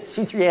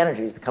C3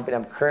 Energy is the company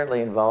I'm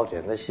currently involved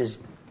in. This is,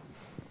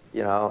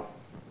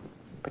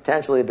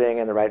 potentially being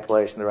in the right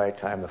place in the right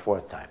time the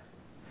fourth time.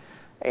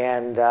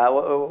 And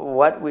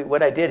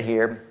what I did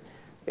here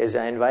is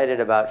I invited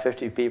about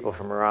 50 people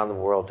from around the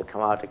world to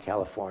come out to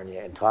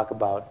California and talk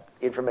about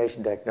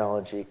information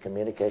technology,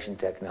 communication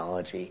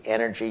technology,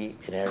 energy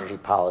and energy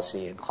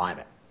policy, and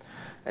climate.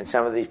 And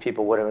some of these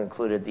people would have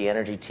included the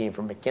energy team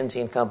from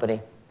McKinsey &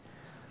 Company,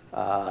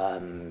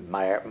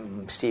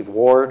 Steve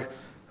Ward,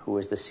 who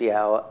was the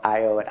CIO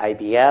at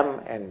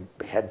IBM and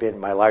had been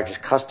my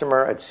largest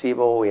customer at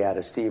Siebel. We had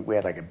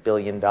like $1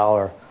 billion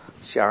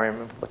CRM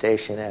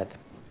implementation at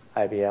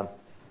IBM.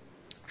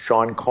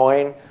 Sean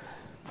Coyne,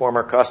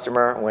 former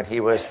customer when he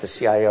was the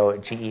CIO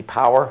at GE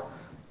Power,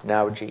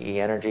 now GE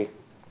Energy,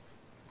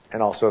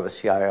 and also the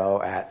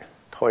CIO at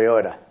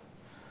Toyota.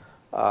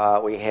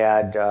 We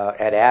had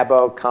Ed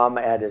Abbo come.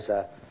 Ed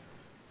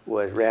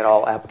ran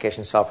all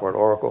application software at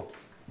Oracle.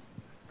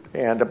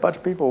 And a bunch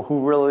of people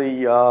who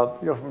really,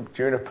 from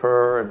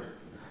Juniper and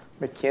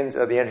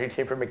McKinsey, the energy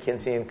team from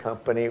McKinsey &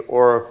 Company,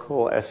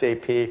 Oracle,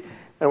 SAP.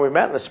 And we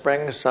met in the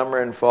spring, summer,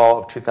 and fall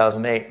of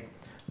 2008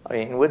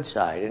 in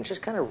Woodside and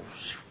just kind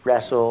of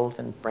wrestled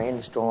and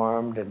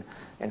brainstormed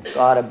and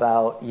thought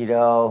about,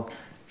 what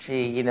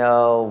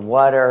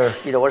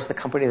does the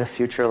company of the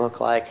future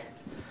look like?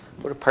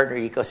 What do partner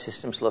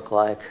ecosystems look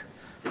like?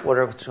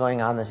 What's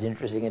going on that's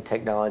interesting in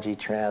technology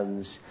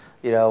trends?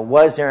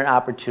 Was there an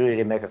opportunity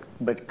to make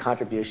a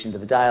contribution to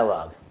the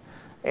dialogue?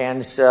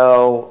 And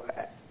so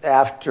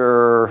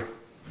after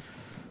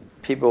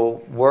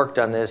people worked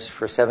on this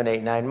for 7,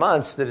 8, 9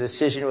 months, the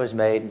decision was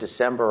made in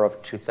December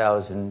of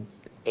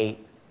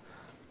 2008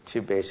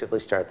 to basically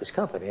start this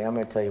company. I'm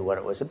going to tell you what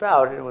it was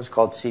about. It was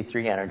called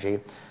C3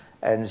 Energy.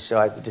 And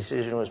so the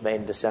decision was made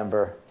in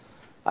December.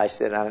 I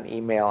sent out an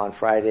email on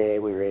Friday.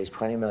 We raised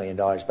 $20 million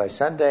by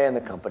Sunday, and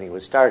the company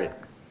was started.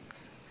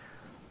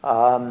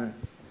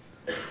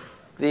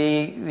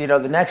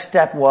 The next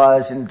step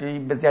was,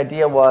 but the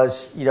idea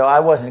was, I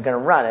wasn't going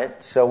to run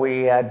it, so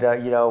we had,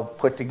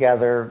 put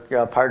together,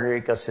 a partner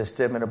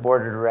ecosystem and a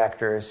board of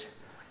directors,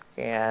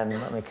 and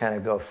let me kind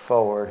of go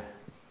forward.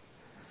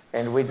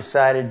 And we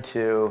decided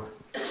to,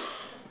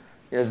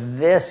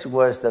 this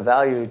was the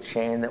value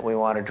chain that we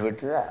wanted to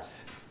address.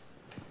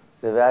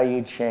 The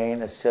value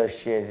chain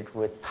associated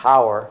with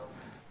power,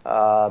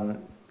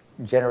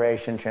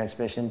 generation,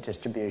 transmission,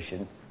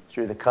 distribution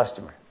through the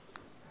customer.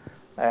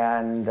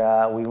 And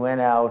we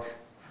went out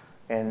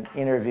and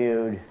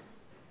interviewed,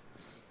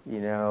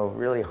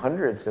 really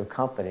hundreds of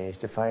companies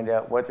to find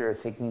out what they were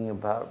thinking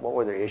about, what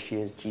were their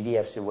issues,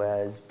 GDF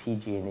Suez,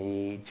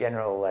 PG&E,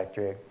 General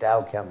Electric,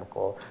 Dow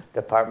Chemical,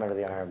 Department of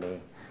the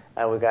Army.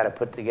 And we got to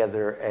put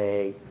together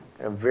a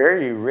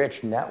very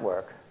rich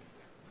network,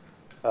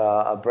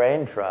 a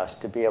brain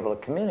trust to be able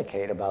to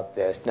communicate about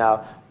this.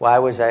 Now, why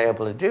was I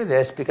able to do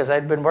this? Because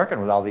I'd been working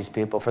with all these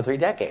people for 3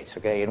 decades,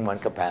 in one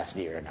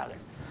capacity or another.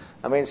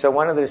 So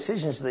one of the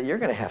decisions that you're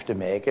going to have to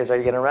make is, are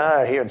you going to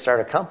run out here and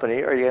start a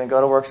company, or are you going to go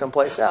to work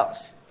someplace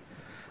else?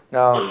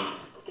 Now,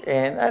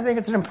 and I think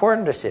it's an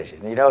important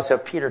decision. So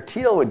Peter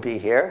Thiel would be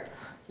here,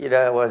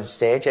 on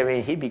stage.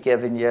 He'd be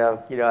giving you,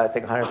 I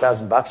think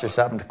 $100,000 or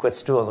something to quit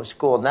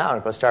school now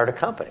and go start a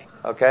company.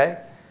 Okay,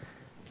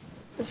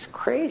 this is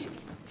crazy.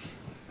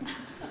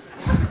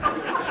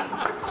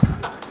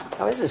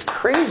 This is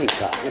crazy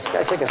talk. This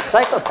guy's like a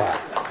psychopath.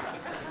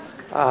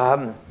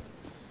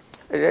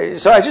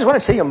 So I just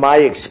want to tell you my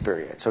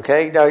experience,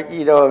 okay? Now, and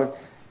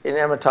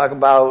I'm going to talk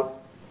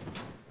about,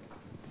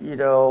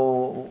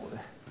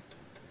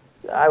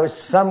 I was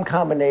some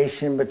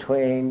combination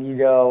between,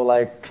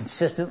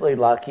 consistently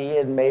lucky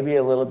and maybe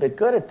a little bit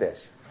good at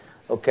this,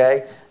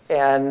 okay?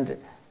 And,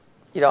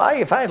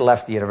 if I had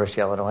left the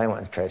University of Illinois and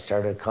went and tried to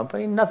start a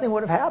company, nothing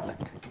would have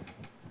happened.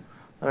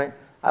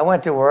 I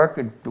went to work,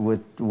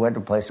 went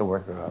to a place to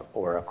work at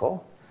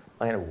Oracle.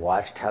 I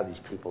watched how these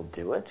people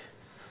do it.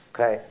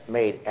 Okay,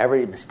 made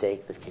every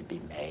mistake that could be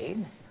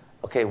made.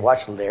 Okay,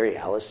 watched Larry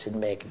Ellison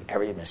make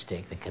every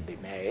mistake that could be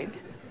made.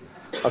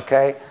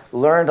 Okay,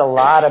 learned a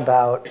lot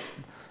about.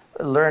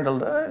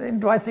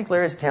 Do I think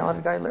Larry's a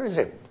talented guy? Larry's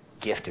a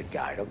gifted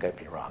guy. Don't get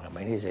me wrong.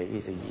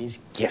 He's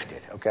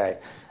gifted. Okay,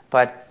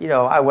 But,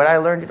 what I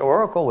learned at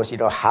Oracle was,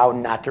 how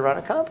not to run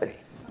a company.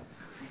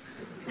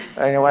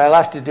 And when I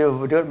left to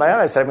do it my own,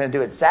 I said, I'm going to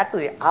do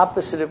exactly the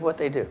opposite of what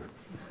they do.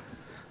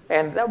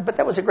 But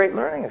that was a great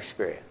learning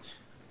experience.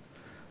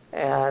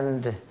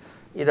 And,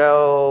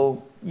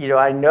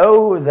 I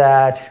know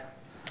that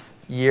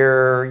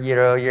your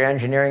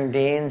engineering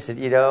deans,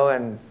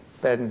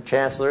 and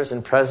chancellors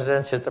and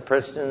presidents at the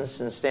Princetons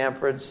and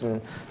Stanfords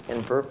and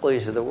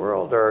Berkeleys of the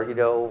world are,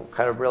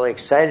 kind of really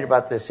excited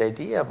about this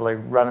idea of like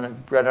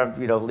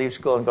leave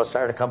school and go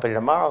start a company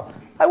tomorrow.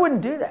 I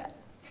wouldn't do that.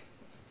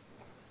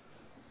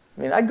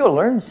 I mean, I'd go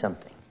learn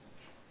something.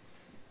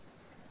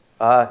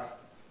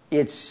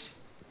 It's,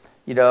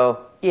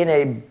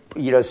 in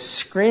a,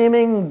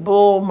 screaming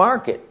bull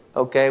market,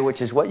 okay,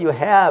 which is what you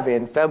have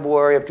in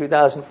February of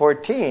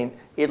 2014,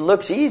 it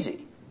looks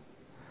easy.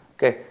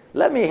 Okay,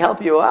 let me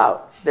help you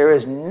out. There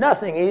is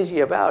nothing easy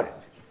about it.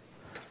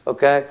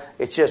 Okay,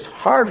 it's just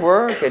hard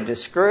work and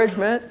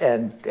discouragement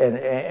and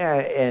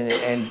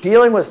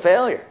dealing with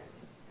failure.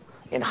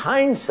 In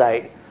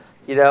hindsight,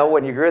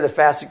 when you grew the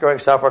fastest growing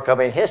software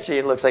company in history,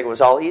 it looks like it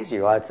was all easy.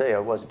 Well, I'll tell you,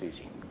 it wasn't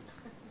easy.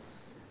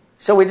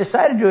 So we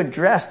decided to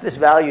address this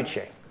value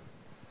chain.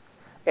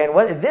 And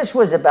what this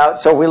was about,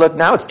 so we look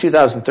now, it's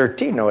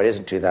 2013. No, it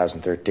isn't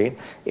 2013.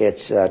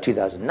 It's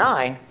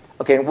 2009.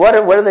 Okay, and what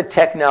are the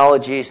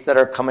technologies that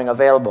are coming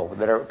available,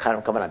 that are kind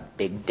of coming on?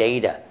 Big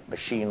data,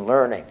 machine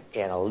learning,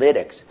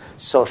 analytics,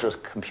 social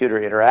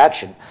computer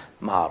interaction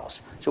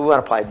models. So we want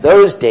to apply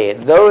those data,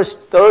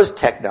 those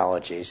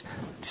technologies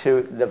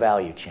to the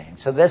value chain.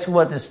 So this is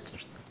what this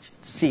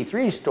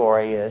C3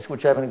 story is,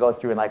 which I'm going to go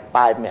through in like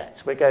 5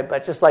 minutes.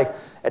 But just like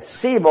at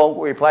Siebel,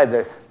 we apply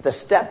the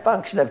step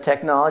function of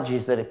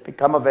technologies that have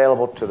become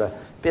available to the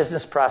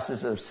business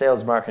process of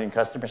sales, marketing,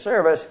 customer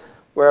service,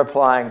 we're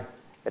applying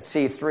at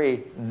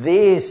C3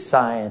 these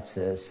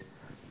sciences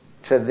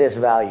to this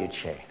value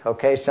chain.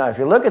 Okay, so if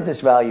you look at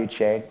this value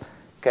chain,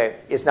 okay,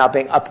 it's now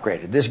being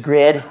upgraded. This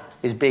grid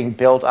is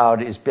built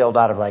out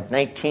of like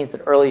 19th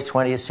and early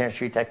 20th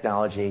century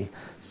technology.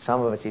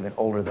 Some of it's even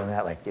older than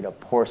that, like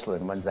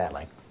porcelain. When's that?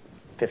 Like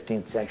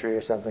 15th century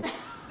or something.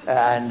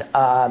 And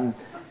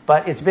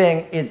but it's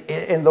being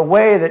in the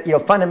way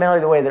that fundamentally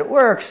the way that it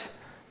works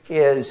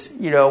is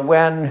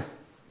when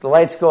the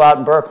lights go out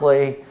in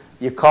Berkeley,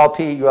 you call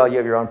you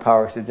have your own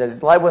power. So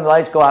when the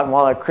lights go out in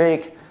Walnut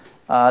Creek,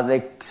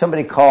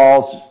 somebody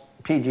calls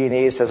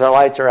PG&E, says our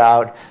lights are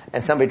out,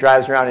 and somebody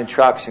drives around in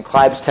trucks and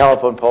climbs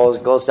telephone poles,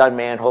 goes down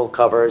manhole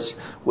covers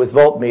with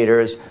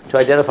voltmeters to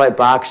identify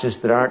boxes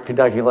that aren't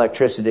conducting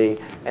electricity,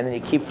 and then you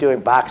keep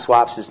doing box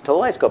swaps until the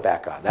lights go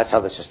back on. That's how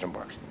the system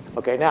works.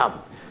 Okay,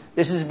 now,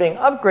 this is being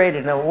upgraded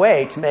in a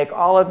way to make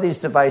all of these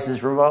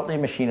devices remotely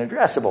machine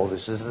addressable.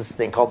 This is this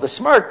thing called the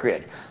smart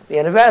grid. The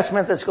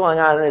investment that's going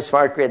on in the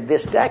smart grid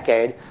this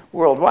decade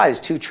worldwide is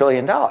 $2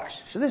 trillion.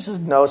 So this is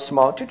no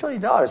small, $2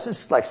 trillion. This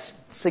is like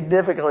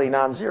significantly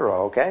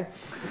non-zero, okay?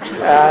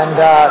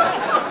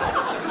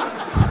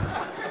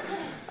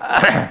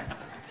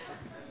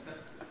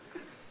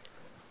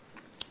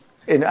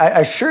 And I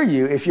assure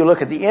you, if you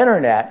look at the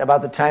internet,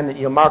 about the time that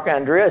Mark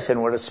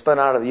Andreessen would have spun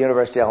out of the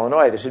University of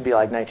Illinois, this would be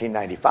like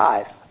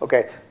 1995.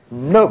 Okay,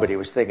 nobody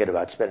was thinking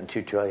about spending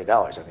 $2 trillion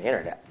on the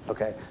internet.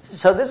 Okay,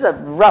 so this is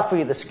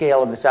roughly the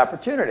scale of this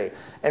opportunity.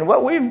 And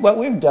what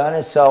we've done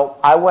is, so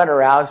I went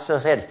around, so I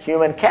said,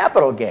 human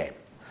capital game.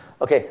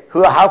 Okay,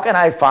 how can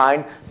I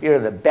find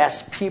the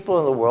best people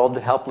in the world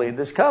to help lead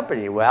this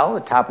company? Well, the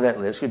top of that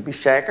list would be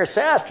Shankar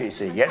Sastry.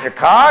 So you get in your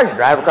car, you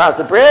drive across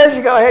the bridge,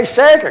 you go, hey,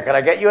 Shankar, can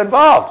I get you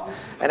involved?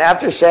 And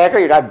after Shankar,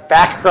 you drive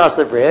back across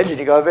the bridge and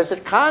you go visit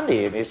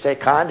Condi. And you say,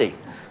 Condi,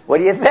 what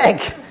do you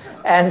think?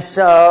 And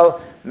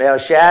so Mayo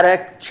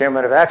Shattuck,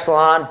 chairman of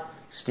Exelon,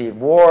 Steve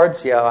Ward,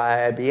 CEO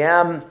of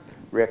IBM,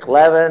 Rick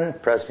Levin,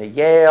 president of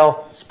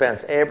Yale,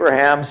 Spence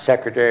Abraham,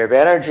 secretary of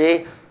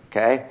energy,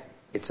 okay?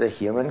 It's a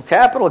human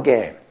capital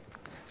game.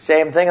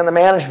 Same thing on the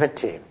management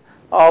team.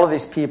 All of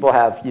these people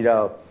have,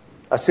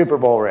 a Super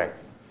Bowl ring.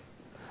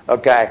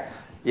 Okay,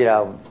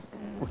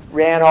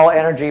 ran all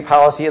energy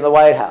policy in the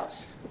White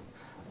House.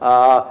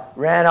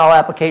 Ran all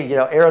application,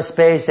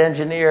 aerospace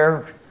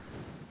engineer,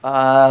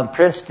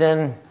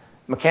 Princeton,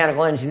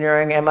 mechanical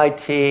engineering,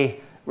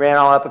 MIT, ran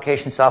all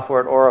application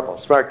software at Oracle.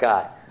 Smart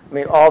guy. I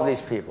mean, all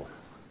these people.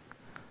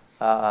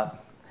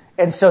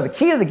 And so the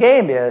key to the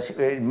game is,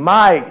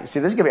 this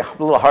is going to be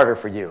a little harder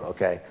for you,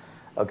 okay,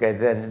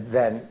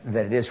 than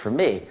it is for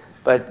me,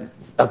 than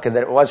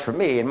it was for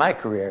me in my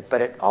career.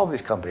 But at all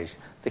these companies,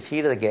 the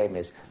key to the game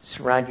is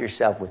surround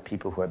yourself with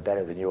people who are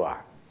better than you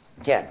are.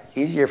 Again,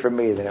 easier for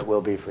me than it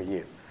will be for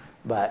you,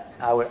 but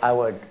I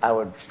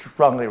would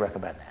strongly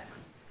recommend that.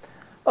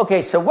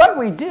 Okay, so what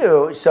we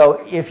do,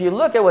 so if you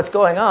look at what's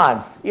going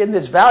on in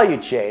this value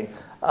chain,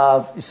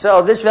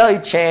 this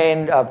value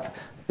chain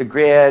of the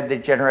grid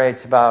that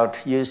generates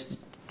used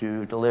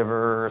to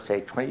deliver, say,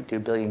 22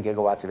 billion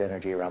gigawatts of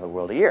energy around the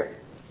world a year.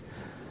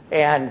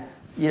 And,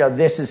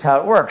 this is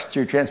how it works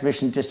through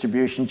transmission,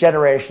 distribution,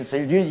 generation.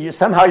 So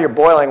somehow you're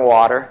boiling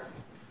water,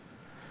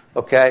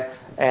 Okay,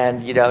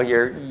 and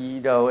you're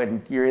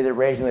either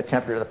raising the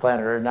temperature of the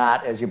planet or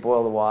not as you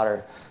boil the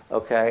water.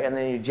 Okay, and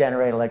then you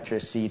generate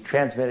electricity, you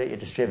transmit it, you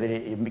distribute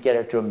it, you get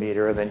it to a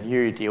meter, and then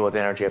you deal with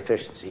energy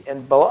efficiency.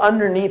 And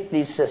underneath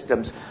these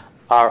systems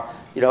are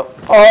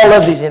all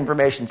of these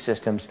information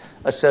systems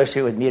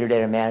associated with meter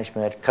data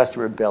management,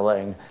 customer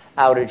billing,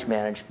 outage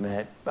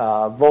management,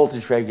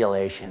 voltage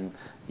regulation.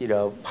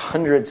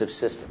 Hundreds of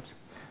systems.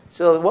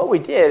 So what we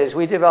did is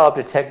we developed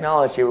a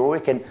technology where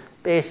we can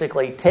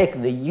basically take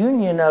the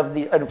union of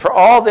and for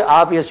all the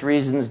obvious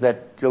reasons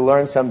that you'll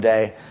learn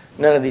someday,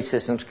 none of these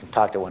systems can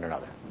talk to one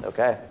another,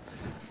 okay?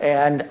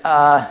 And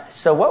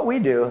so what we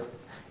do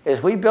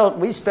is we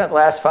spent the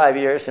last 5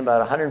 years and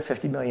about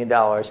 $150 million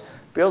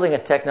building a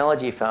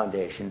technology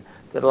foundation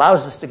that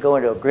allows us to go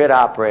into a grid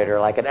operator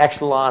like an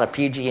Exelon, a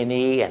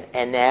PG&E, an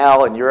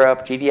Enel in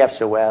Europe, GDF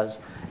Suez,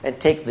 and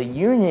take the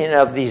union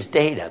of these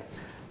data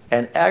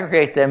and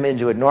aggregate them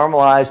into a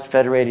normalized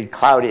federated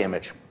cloud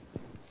image.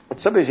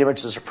 Some of these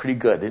images are pretty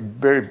good. They're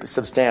very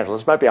substantial.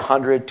 This might be a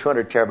 100,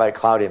 200 terabyte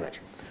cloud image.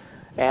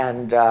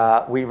 And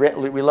we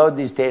load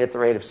these data at the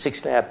rate of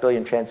 6.5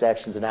 billion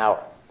transactions an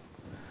hour,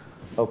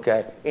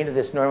 okay, into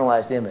this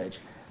normalized image.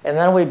 And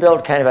then we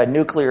build kind of a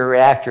nuclear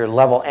reactor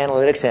level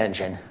analytics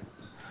engine,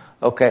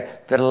 okay,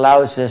 that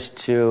allows us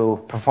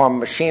to perform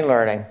machine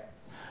learning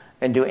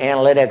and do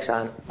analytics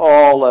on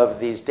all of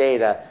these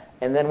data.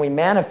 And then we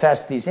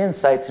manifest these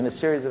insights in a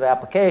series of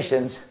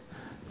applications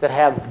that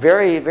have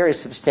very, very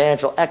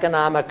substantial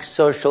economic,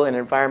 social, and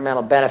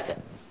environmental benefit.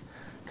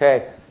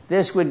 Okay,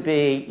 this would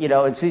be,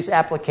 it's these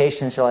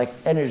applications are like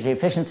energy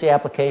efficiency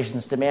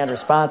applications, demand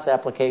response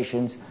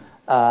applications,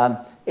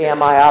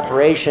 AMI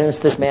operations.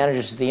 This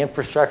manages the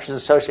infrastructure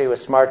associated with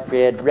smart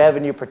grid,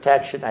 revenue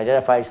protection,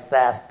 identifies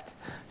theft,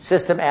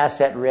 system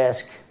asset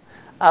risk,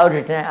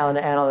 outage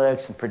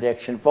analytics and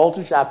prediction,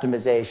 voltage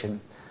optimization,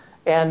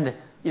 and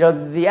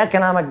the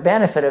economic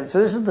benefit of. So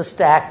this is the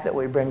stack that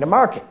we bring to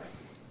market.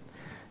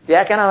 The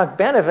economic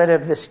benefit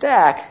of this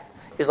stack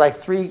is like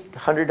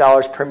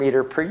 $300 per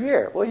meter per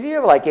year. Well, if you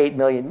have like 8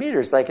 million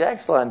meters like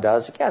Exelon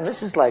does, again,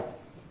 this is like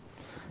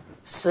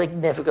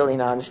significantly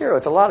non-zero.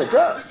 It's a lot of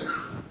dough.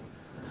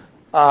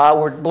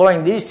 We're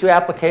blowing these two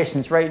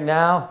applications right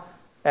now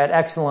at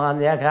Exelon.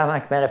 The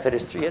economic benefit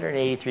is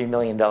 $383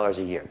 million a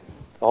year.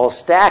 The whole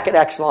stack at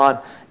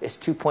Exelon is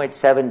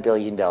 $2.7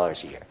 billion a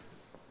year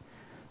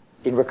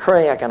in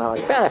recurring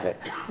economic benefit.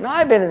 Now,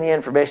 I've been in the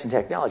information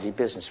technology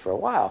business for a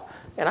while,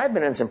 and I've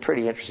been in some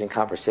pretty interesting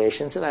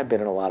conversations, and I've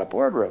been in a lot of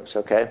boardrooms,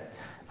 okay?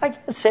 I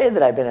can't say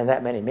that I've been in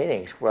that many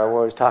meetings where I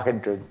was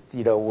talking to,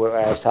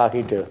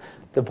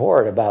 the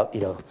board about,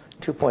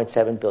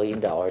 $2.7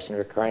 billion in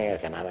recurring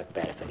economic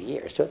benefit a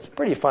year. So it's a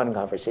pretty fun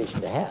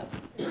conversation to have.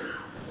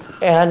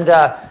 And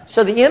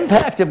so the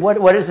impact of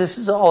what is this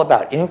is all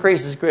about?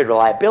 Increases grid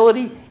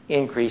reliability,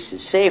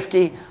 increases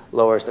safety,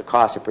 lowers the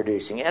cost of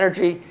producing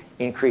energy,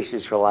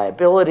 increases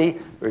reliability,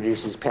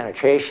 reduces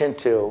penetration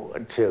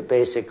to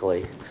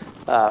basically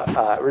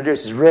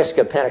reduces risk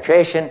of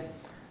penetration,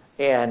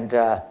 and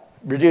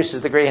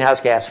reduces the greenhouse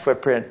gas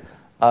footprint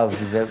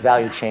of the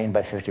value chain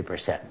by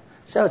 50%.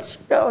 So it's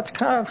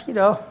kind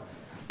of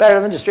better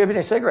than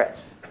distributing cigarettes.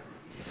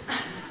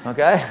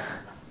 Okay,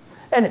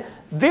 and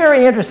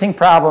very interesting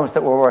problems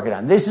that we're working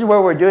on. This is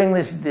where we're doing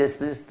this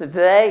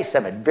today.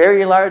 Some at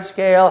very large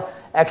scale.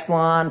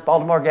 Exelon,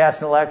 Baltimore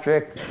Gas and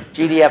Electric,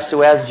 GDF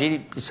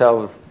Suez,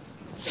 so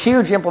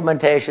huge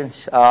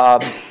implementations.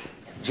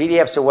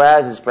 GDF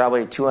Suez is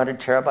probably a 200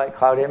 terabyte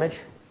cloud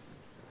image.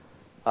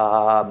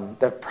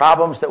 The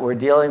problems that we're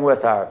dealing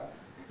with are,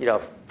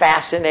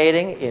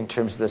 fascinating in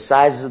terms of the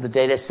sizes of the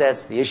data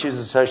sets, the issues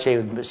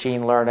associated with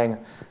machine learning,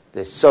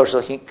 the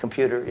social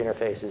computer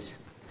interfaces,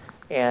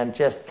 and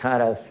just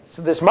kind of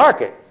so this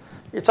market.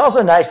 It's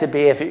also nice to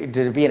be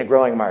in a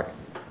growing market.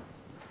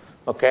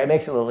 Okay, it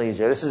makes it a little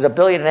easier. This is a $1.5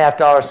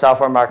 billion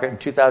software market in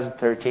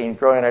 2013,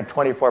 growing at a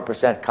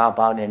 24%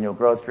 compound annual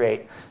growth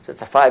rate. So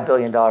it's a $5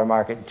 billion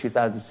market in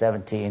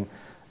 2017,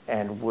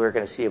 and we're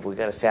going to see if we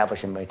can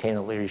establish and maintain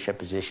a leadership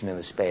position in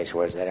the space.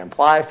 Where does that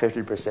imply?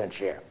 50%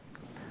 share.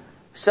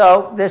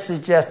 So this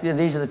is just,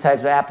 these are the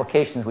types of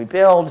applications we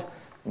build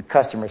in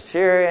customer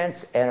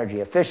experience,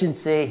 energy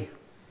efficiency.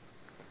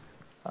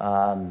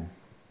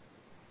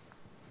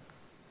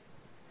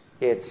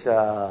 It's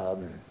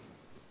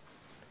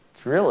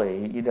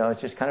really,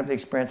 it's just kind of the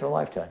experience of a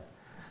lifetime.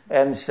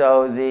 And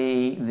so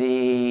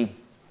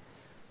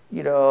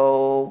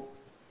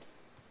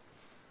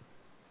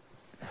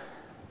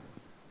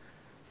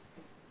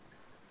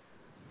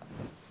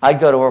I'd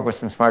go to work with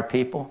some smart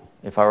people.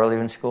 If I were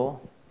leaving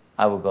school,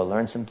 I would go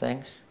learn some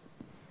things.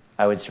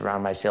 I would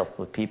surround myself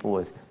with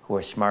people who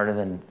are smarter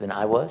than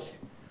I was.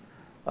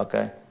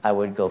 Okay? I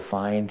would go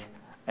find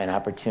an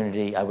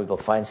opportunity. I would go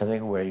find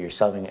something where you're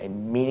solving a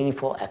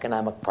meaningful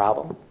economic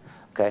problem.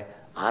 Okay?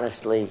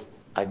 Honestly,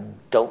 I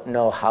don't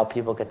know how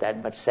people get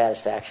that much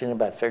satisfaction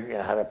about figuring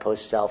out how to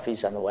post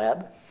selfies on the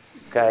web.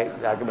 Okay?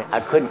 I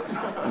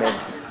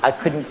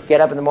couldn't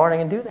get up in the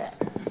morning and do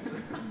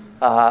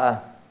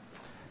that.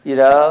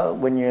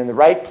 when you're in the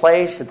right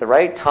place at the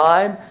right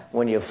time,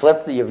 when you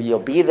flip, you'll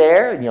be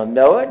there and you'll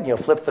know it, and you'll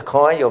flip the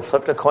coin. You'll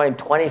flip the coin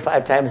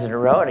 25 times in a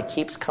row, and it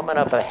keeps coming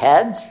up a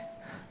heads.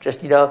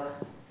 Just,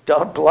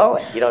 don't blow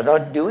it.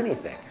 Don't do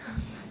anything.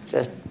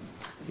 Just,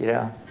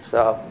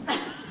 so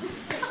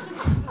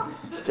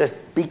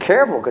just be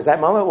careful, because that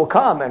moment will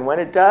come, and when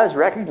it does,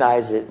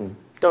 recognize it and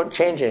don't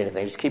change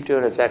anything. Just keep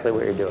doing exactly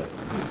what you're doing.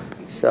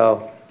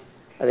 So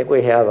I think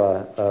we have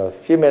a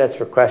few minutes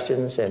for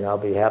questions, and I'll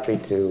be happy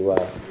to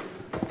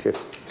field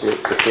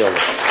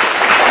it.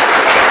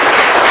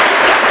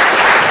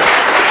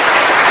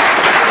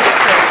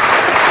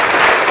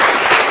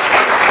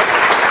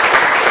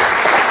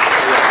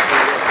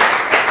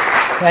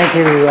 Thank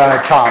you,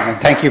 Tom, and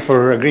thank you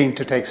for agreeing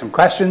to take some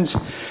questions.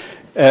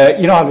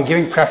 I'll be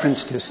giving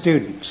preference to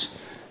students.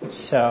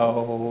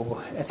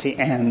 So at the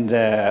end,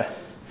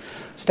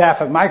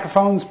 staff of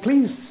microphones,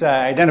 please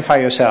identify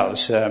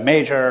yourselves,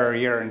 major or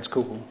year in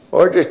school.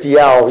 Or just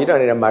yell. You don't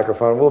need a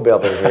microphone. We'll be able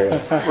to hear you.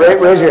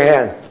 Raise your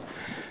hand.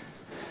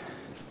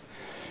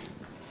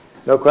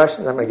 No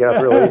questions? I'm going to get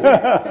up really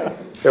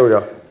easy. There we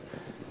go.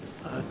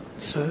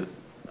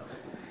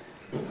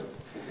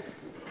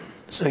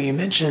 So you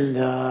mentioned...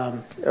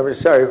 I'm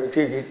sorry,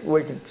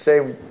 we could say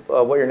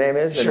what your name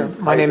is? Sure.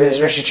 My name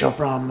is Rishi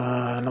Chopra. I'm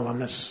an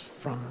alumnus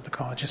from the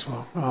college as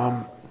well.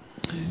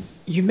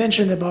 You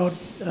mentioned about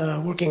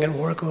working at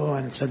Oracle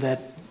and said that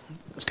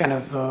it was kind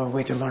of a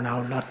way to learn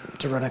how not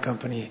to run a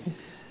company.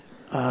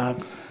 I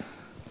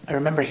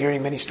remember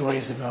hearing many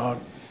stories about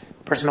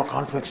personal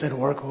conflicts at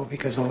Oracle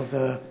because all of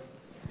the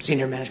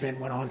senior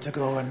management went on to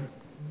go and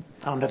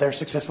found other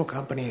successful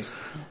companies.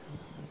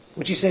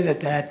 Would you say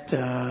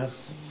that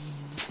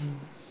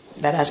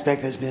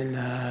aspect has been,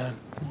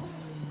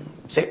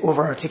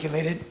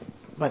 over-articulated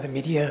by the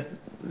media?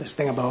 This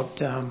thing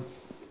about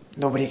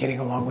nobody getting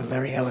along with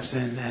Larry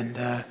Ellison, and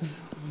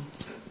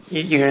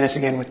you hear this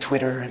again with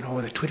Twitter, and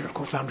the Twitter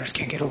co-founders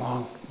can't get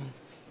along.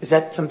 Is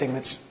that something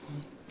that's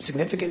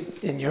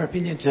significant, in your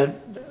opinion, to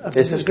a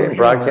business career? Is this being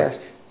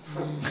broadcast?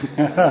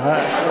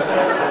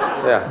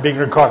 Yeah. Being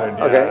recorded.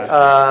 Yeah.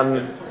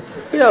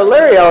 Okay.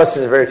 Larry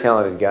Ellison is a very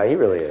talented guy. He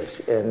really is,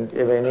 and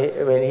I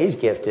mean, he's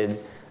gifted,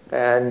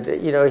 and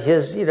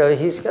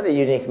he's got a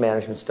unique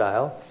management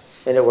style,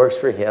 and it works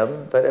for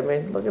him. But I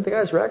mean, look at the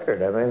guy's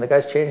record. I mean, the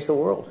guy's changed the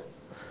world.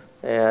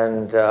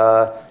 And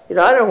I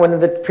don't know, when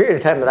the period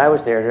of time that I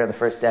was there during the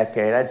first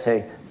decade, I'd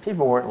say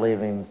people weren't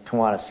leaving to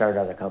want to start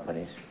other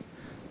companies.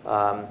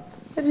 And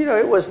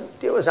it was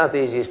not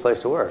the easiest place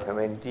to work. I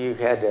mean, you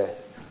had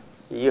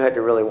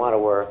to really want to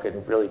work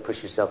and really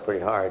push yourself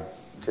pretty hard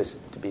just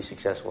to be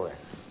successful there.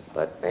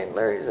 But man,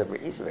 Larry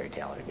he's a very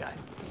talented guy.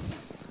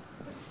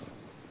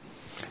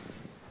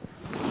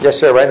 Yes,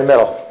 sir, right in the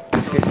middle.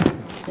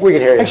 We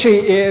can hear you.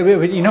 Actually,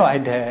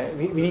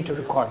 we need to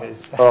record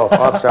this. Oh,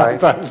 I'm sorry.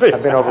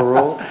 I've been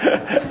overruled.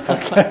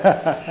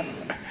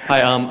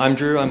 Hi, I'm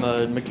Drew. I'm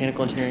a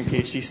mechanical engineering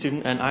PhD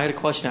student, and I had a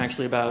question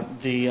actually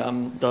about the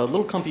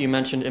little company you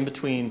mentioned in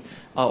between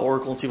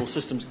Oracle and Siebel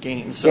Systems,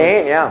 Gain. So,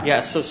 Gain, yeah.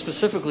 Yeah, so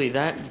specifically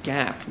that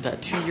gap,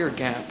 that 2-year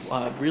gap,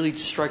 really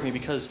struck me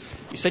because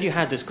you said you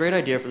had this great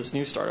idea for this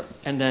new startup,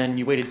 and then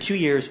you waited 2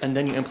 years, and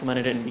then you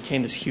implemented it and it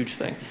became this huge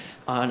thing.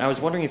 And I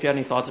was wondering if you had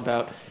any thoughts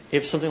about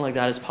if something like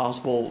that is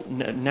possible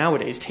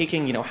nowadays,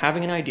 having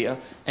an idea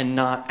and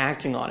not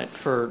acting on it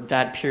for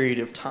that period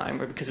of time,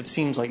 because it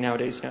seems like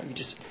nowadays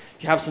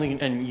you have something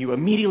and you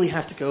immediately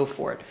have to go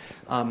for it.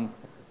 Do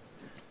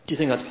you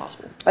think that's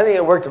possible? I think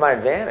it worked to my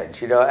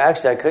advantage.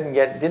 Actually,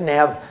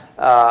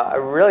 I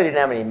really didn't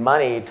have any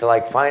money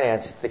to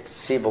finance the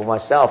Siebel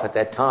myself at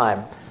that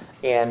time,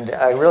 and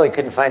I really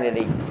couldn't find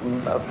any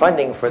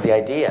funding for the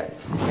idea.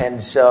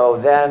 And so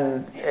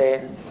then,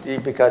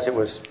 because it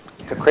was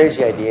a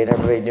crazy idea and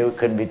everybody knew it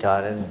couldn't be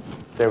done, and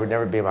there would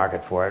never be a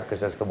market for it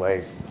because that's the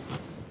way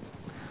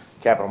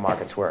capital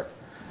markets work.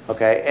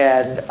 Okay,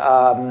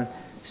 and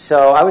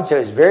so I would say it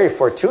was very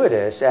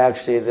fortuitous,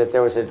 actually, that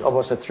there was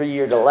almost a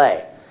 3-year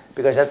delay,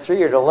 because that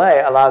 3-year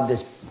delay allowed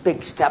this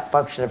big step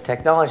function of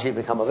technology to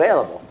become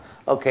available.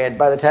 Okay, and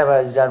by the time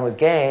I was done with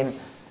Gain,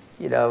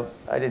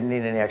 I didn't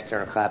need any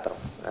external capital,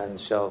 and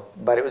so,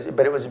 but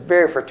it was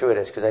very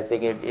fortuitous, because I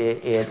think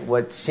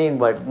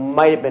what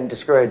might have been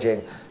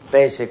discouraging,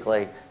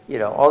 basically,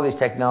 all these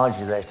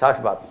technologies that I talked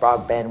about,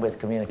 broad bandwidth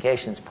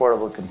communications,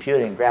 portable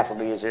computing,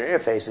 graphical user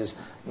interfaces,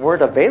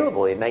 weren't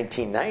available in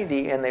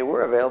 1990, and they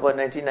were available in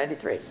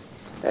 1993.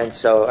 And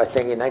so I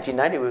think in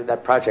 1990,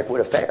 that project would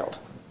have failed.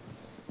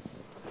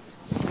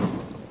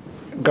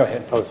 Go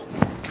ahead.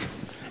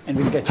 And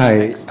we'll get you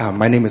next. Hi,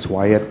 my name is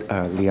Wyatt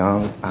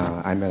Leong.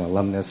 I'm an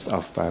alumnus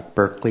of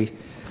Berkeley,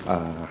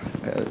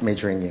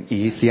 majoring in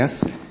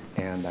EECS,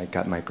 and I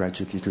got my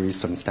graduate degrees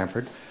from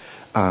Stanford.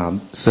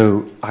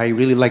 So I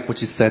really like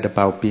what you said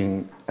about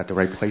being at the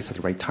right place at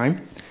the right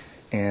time.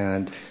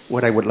 And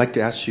what I would like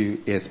to ask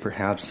you is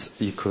perhaps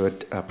you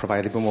could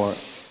provide a bit more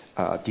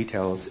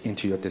details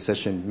into your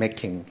decision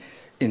making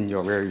in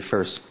your very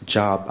first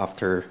job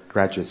after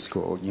graduate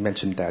school. You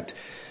mentioned that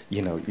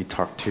you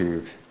talked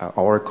to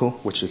Oracle,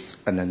 which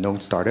is an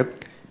unknown startup,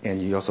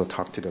 and you also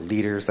talked to the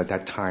leaders at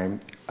that time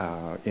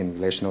in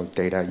relational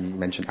data. You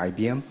mentioned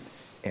IBM,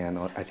 and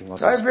I think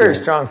also I have very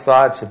strong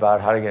thoughts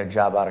about how to get a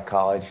job out of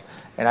college,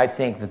 and I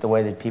think that the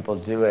way that people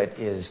do it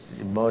is,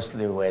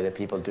 mostly the way that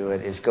people do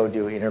it is go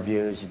do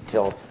interviews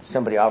until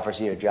somebody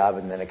offers you a job,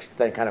 and then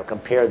kind of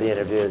compare the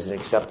interviews and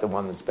accept the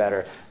one that's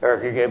better, or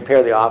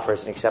compare the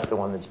offers and accept the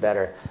one that's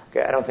better.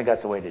 Okay, I don't think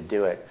that's the way to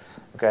do it.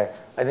 Okay,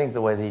 I think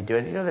the way that you do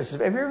it,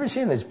 have you ever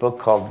seen this book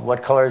called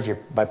 "What Color Is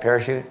My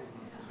Parachute"?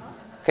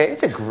 Okay,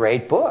 it's a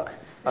great book.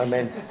 I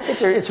mean,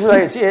 it's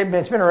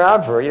been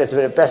around for, it's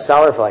been a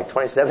bestseller for like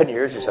 27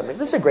 years or something.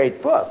 This is a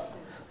great book.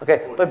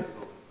 Okay, but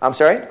I'm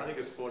sorry. I think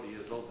it's 40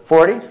 years old.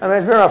 40? I mean,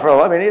 it's been around for a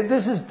while. I mean,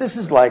 this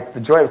is like The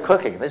Joy of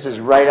Cooking. This is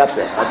right up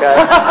there. Okay,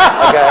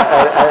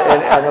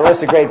 and a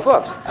list of great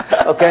books.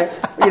 Okay,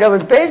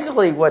 but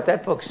basically what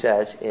that book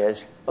says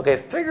is, okay,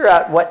 figure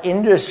out what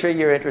industry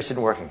you're interested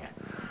in working in.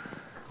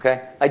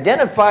 Okay,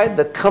 identify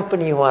the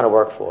company you want to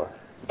work for,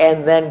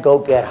 and then go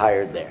get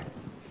hired there.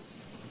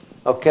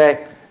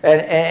 Okay,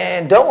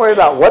 and don't worry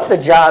about what the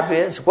job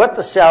is, what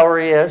the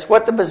salary is,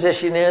 what the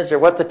position is, or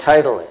what the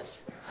title is.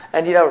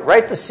 And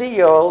write the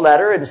CEO a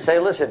letter and say,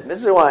 listen, this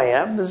is who I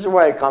am, this is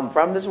where I come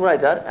from, this is what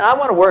I've done, and I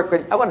want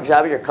to I want a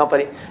job at your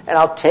company, and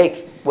I'll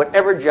take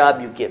whatever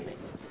job you give me.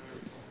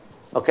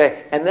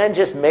 Okay, and then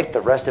just make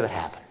the rest of it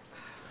happen.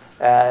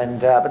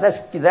 And but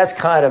that's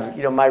kind of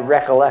my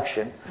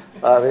recollection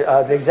of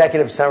the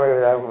executive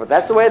summary.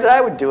 That's the way that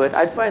I would do it.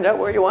 I'd find out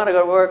where you want to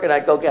go to work, and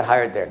I'd go get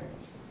hired there.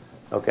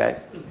 Okay.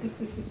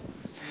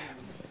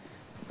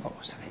 Oh,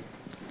 sorry.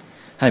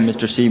 Hi,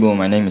 Mr. Siebel.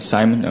 My name is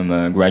Simon. I'm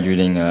a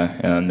graduating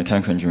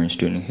mechanical engineering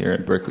student here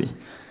at Berkeley.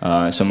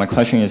 So my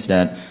question is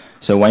that,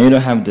 so when you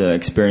don't have the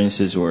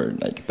experiences or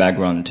like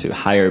background to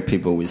hire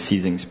people with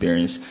seasoned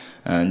experience,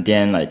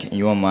 then like in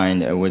your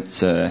mind,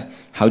 what's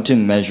how to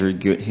measure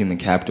good human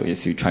capital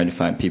if you try to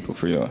find people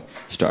for your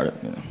startup?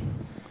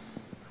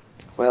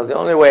 Well, the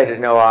only way to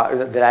know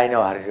that I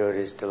know how to do it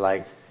is to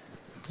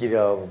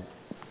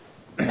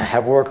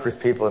have worked with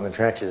people in the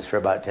trenches for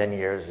about 10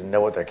 years and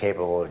know what they're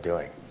capable of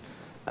doing,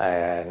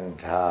 and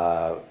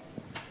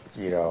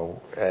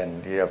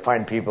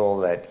find people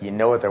that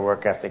what their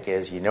work ethic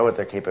is, what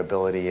their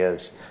capability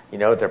is,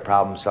 what their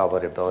problem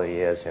solving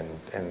ability is,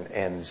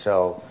 and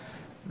so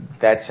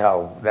that's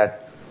how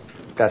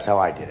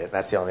I did it.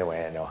 That's the only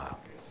way I know how.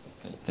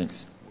 Okay,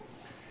 thanks.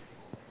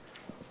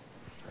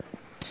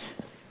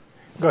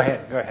 Go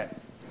ahead.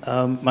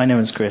 My name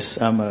is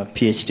Chris. I'm a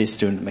PhD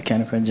student in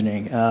mechanical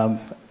engineering.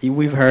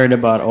 We've heard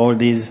about all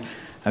these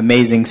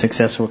amazing,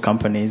 successful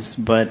companies,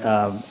 but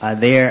are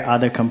there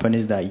other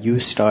companies that you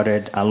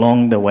started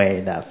along the way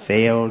that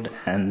failed?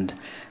 And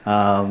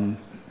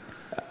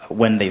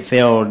when they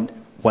failed,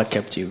 what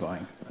kept you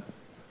going?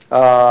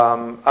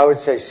 I would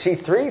say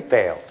C3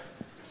 failed.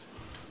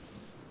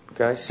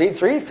 Okay,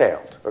 C3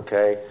 failed.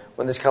 Okay,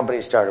 when this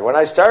company started. When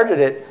I started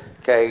it,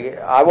 okay,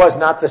 I was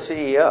not the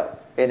CEO.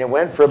 And it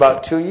went for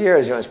about 2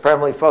 years. It was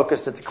primarily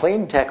focused at the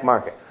clean tech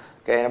market.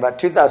 Okay, in about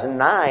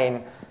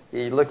 2009,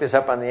 you look this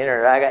up on the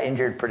internet, I got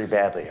injured pretty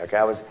badly. Okay,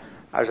 I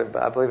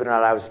believe it or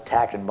not, I was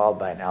attacked and mauled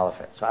by an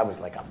elephant. So I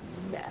was like a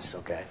mess.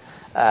 Okay,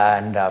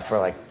 and for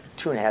like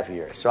 2.5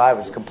 years. So I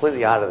was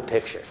completely out of the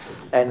picture.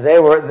 And they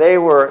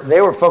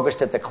were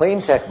focused at the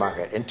clean tech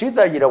market. In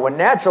 2000, when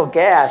natural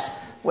gas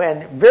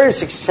went very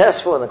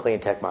successful in the clean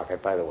tech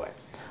market, by the way.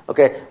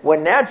 Okay,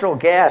 when natural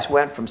gas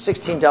went from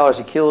 $16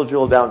 a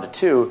kilojoule down to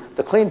 $2,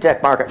 the clean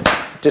tech market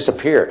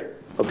disappeared.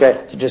 Okay,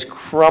 it just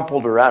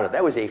crumpled around it.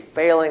 That was a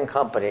failing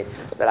company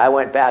that I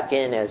went back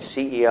in as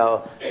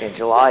CEO in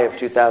July of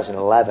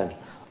 2011.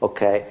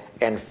 Okay,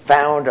 and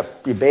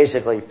we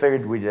basically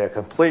figured we did a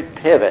complete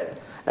pivot,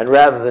 and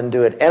rather than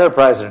do it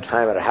enterprise at a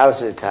time, at a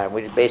house at a time,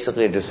 we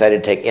basically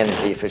decided to take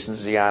energy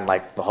efficiency on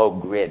like the whole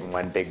grid in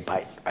one big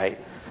pipe, right?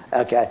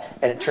 Okay,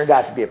 and it turned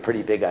out to be a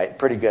pretty good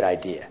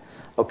idea.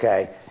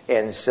 Okay.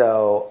 And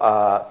so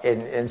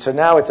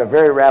now it's a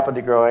very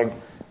rapidly growing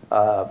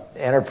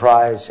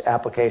enterprise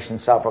application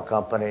software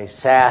company,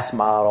 SaaS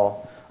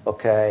model,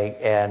 okay,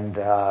 and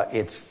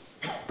it's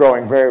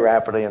growing very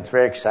rapidly and it's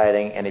very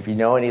exciting. And if you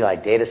know any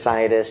like data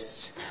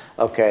scientists,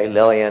 okay,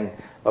 Lillian,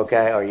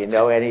 okay, or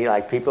any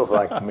like people who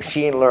like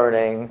machine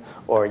learning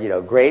or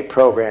great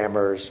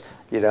programmers,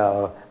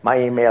 my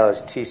email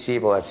is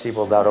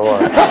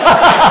tsiebel@siebel.org. Okay.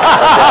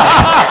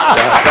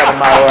 Send them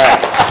my way.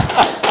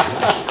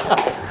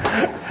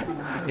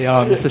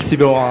 Yeah, Mr.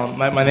 Siebel,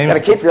 my name is...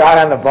 Got to keep your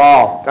eye on the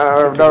ball.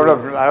 No,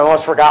 I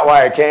almost forgot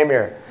why I came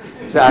here.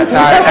 Sorry.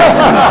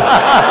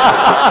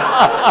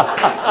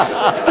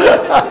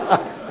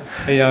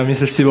 Hey,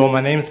 Mr. Siebel, my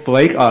name is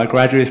Blake. I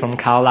graduated from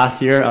Cal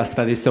last year. I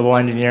studied civil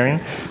engineering.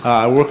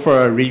 I work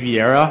for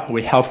Riviera.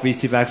 We help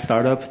VC-backed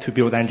startup to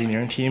build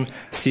engineering team.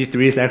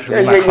 C3 is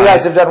actually my You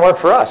guys have done work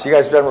for us. You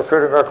guys have done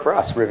recruiting work for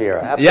us,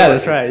 Riviera. Absolutely. Yeah,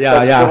 that's right. Yeah,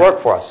 That's good work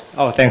for us.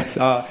 Oh, thanks.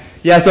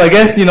 Yeah, so I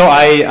guess,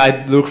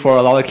 I look for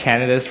a lot of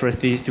candidates for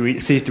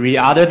C3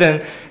 other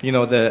than,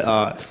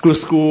 the good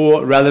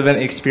school, relevant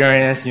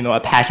experience, a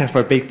passion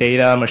for big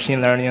data,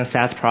 machine learning, and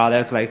SaaS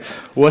product. Like,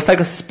 what's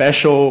like a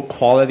special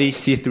quality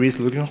C3 is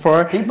looking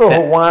for? People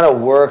who want to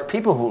work,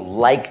 people who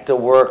like to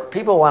work,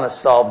 people who want to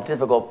solve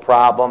difficult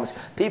problems,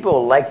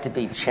 people who like to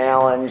be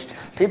challenged,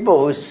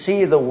 people who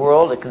see the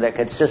world that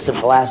consists of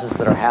glasses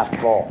that are half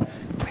full.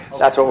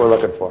 That's what we're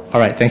looking for. All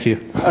right, thank you.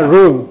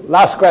 Rule,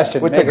 last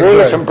question. With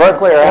degrees from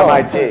Berkeley or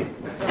MIT. Okay?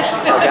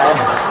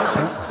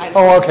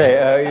 Oh,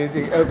 okay.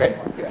 Okay.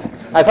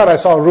 I thought I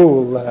saw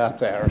Rule up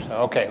there. So,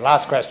 okay,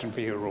 last question for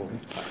you, Rule.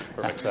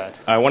 After that.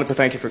 I wanted to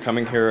thank you for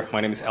coming here.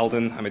 My name is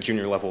Eldon. I'm a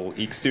junior level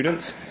EEC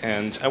student.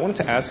 And I wanted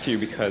to ask you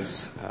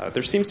because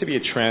there seems to be a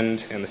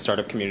trend in the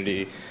startup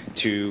community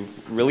to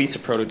release a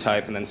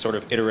prototype and then sort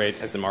of iterate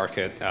as the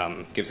market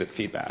gives it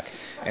feedback.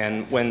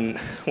 And when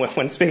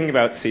speaking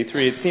about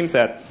C3, it seems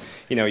that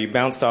you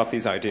bounced off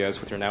these ideas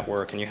with your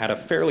network and you had a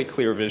fairly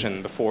clear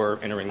vision before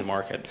entering the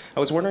market. I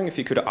was wondering if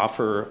you could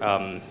offer,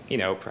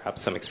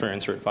 perhaps some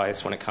experience or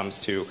advice when it comes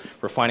to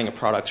refining a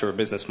product or a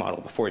business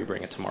model before you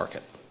bring it to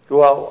market.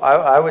 Well,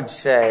 I would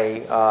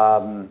say,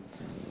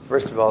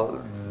 first of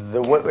all,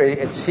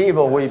 at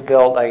Siebel we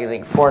built, I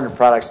think, 400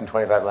 products in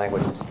 25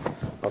 languages.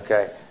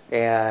 Okay,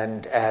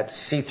 and at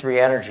C3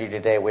 Energy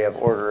today we have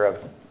order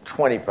of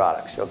 20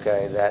 products,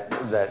 okay,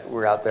 that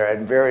we're out there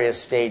in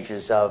various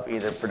stages of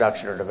either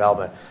production or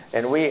development.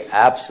 And we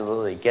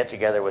absolutely get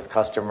together with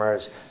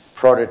customers,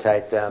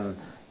 prototype them,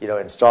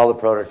 install the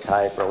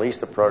prototype, release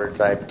the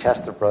prototype,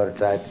 test the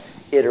prototype,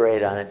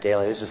 iterate on it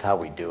daily. This is how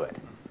we do it,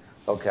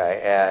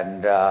 okay?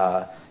 And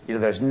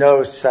there's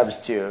no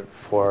substitute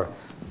for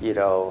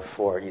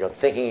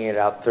thinking it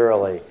out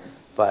thoroughly.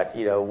 But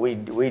we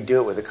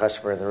do it with the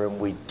customer in the room.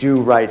 We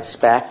do write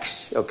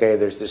specs, okay?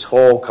 There's this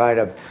whole kind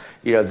of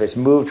this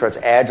move towards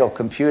agile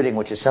computing,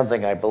 which is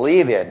something I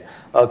believe in.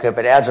 Okay,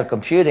 but agile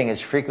computing is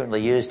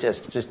frequently used as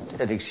just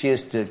an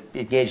excuse to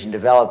engage in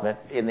development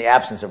in the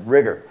absence of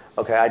rigor.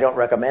 Okay, I don't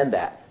recommend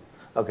that.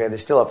 Okay,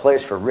 there's still a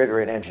place for rigor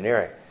in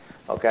engineering.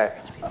 Okay,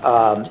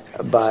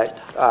 but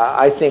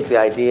I think the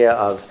idea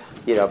of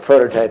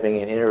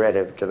prototyping and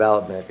iterative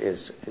development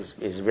is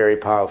very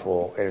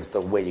powerful, and it's the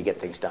way you get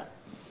things done.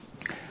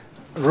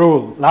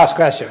 Rule, last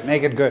question.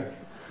 Make it good.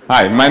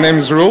 Hi, my name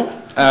is Rule.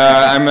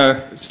 I'm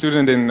a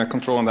student in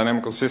Control and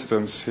Dynamical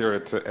Systems here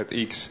at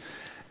EECS,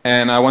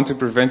 and I want to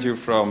prevent you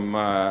from,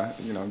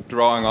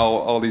 drawing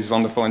all these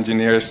wonderful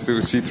engineers to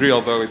C3.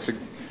 Although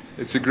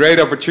it's a great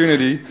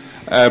opportunity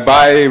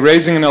by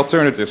raising an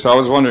alternative. So I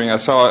was wondering, I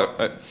saw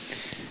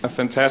a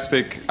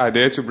fantastic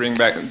idea to bring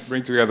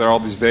together all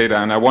this data,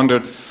 and I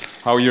wondered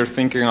how you're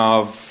thinking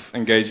of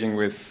engaging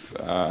with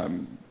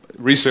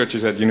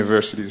researchers at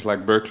universities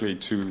like Berkeley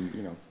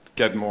to,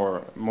 get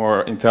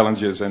more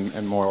intelligence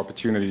and more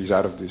opportunities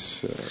out of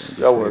this.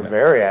 We're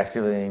very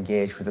actively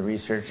engaged with the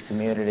research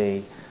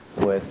community,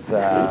 with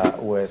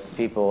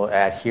people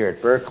here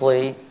at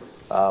Berkeley,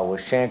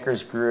 with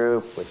Shanker's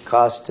group, with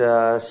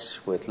Costas,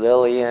 with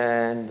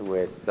Lillian,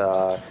 with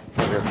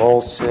Peter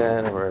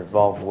Bolson. We're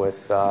involved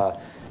with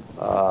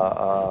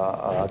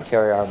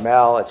Carrie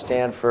Armel at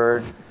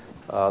Stanford,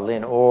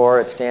 Lynn Orr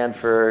at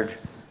Stanford,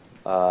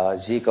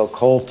 Zico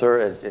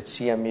Coulter at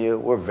CMU.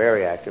 We're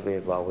very actively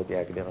involved with the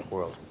academic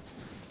world.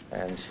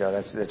 And so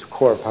that's a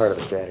core part of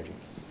the strategy.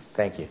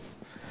 Thank you.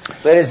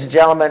 Ladies and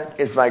gentlemen,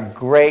 it's my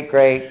great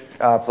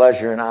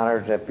pleasure and honor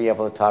to be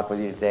able to talk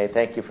with you today.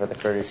 Thank you for the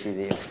courtesy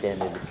that you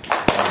extended.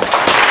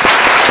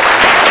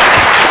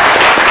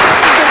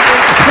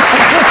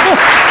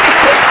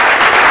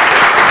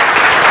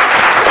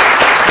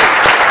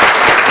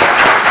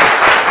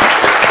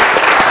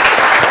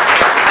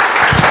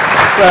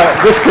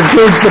 This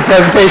concludes the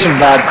presentation,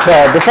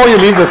 but before you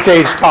leave the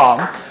stage,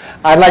 Tom,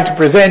 I'd like to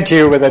present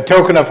you with a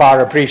token of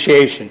our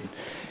appreciation.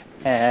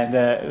 And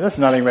that's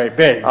nothing very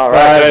big. All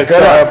right, but it's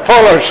a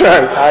polo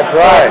shirt. That's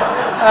right.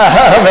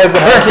 With the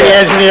Berkeley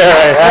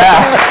Engineering.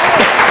 Yeah.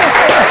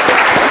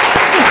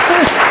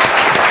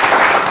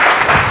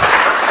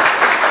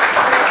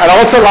 I'd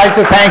also like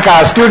to thank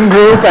our student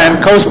group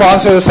and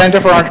co-sponsor, the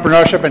Center for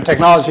Entrepreneurship and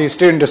Technology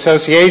Student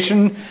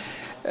Association.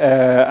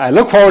 I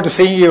look forward to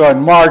seeing you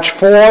on March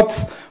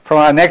 4th from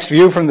our next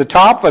View from the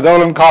Top with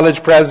Olin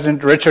College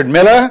President Richard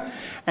Miller.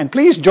 And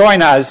please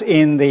join us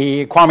in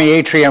the Kwame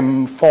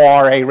Atrium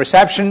for a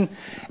reception.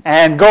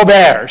 And go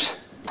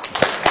Bears!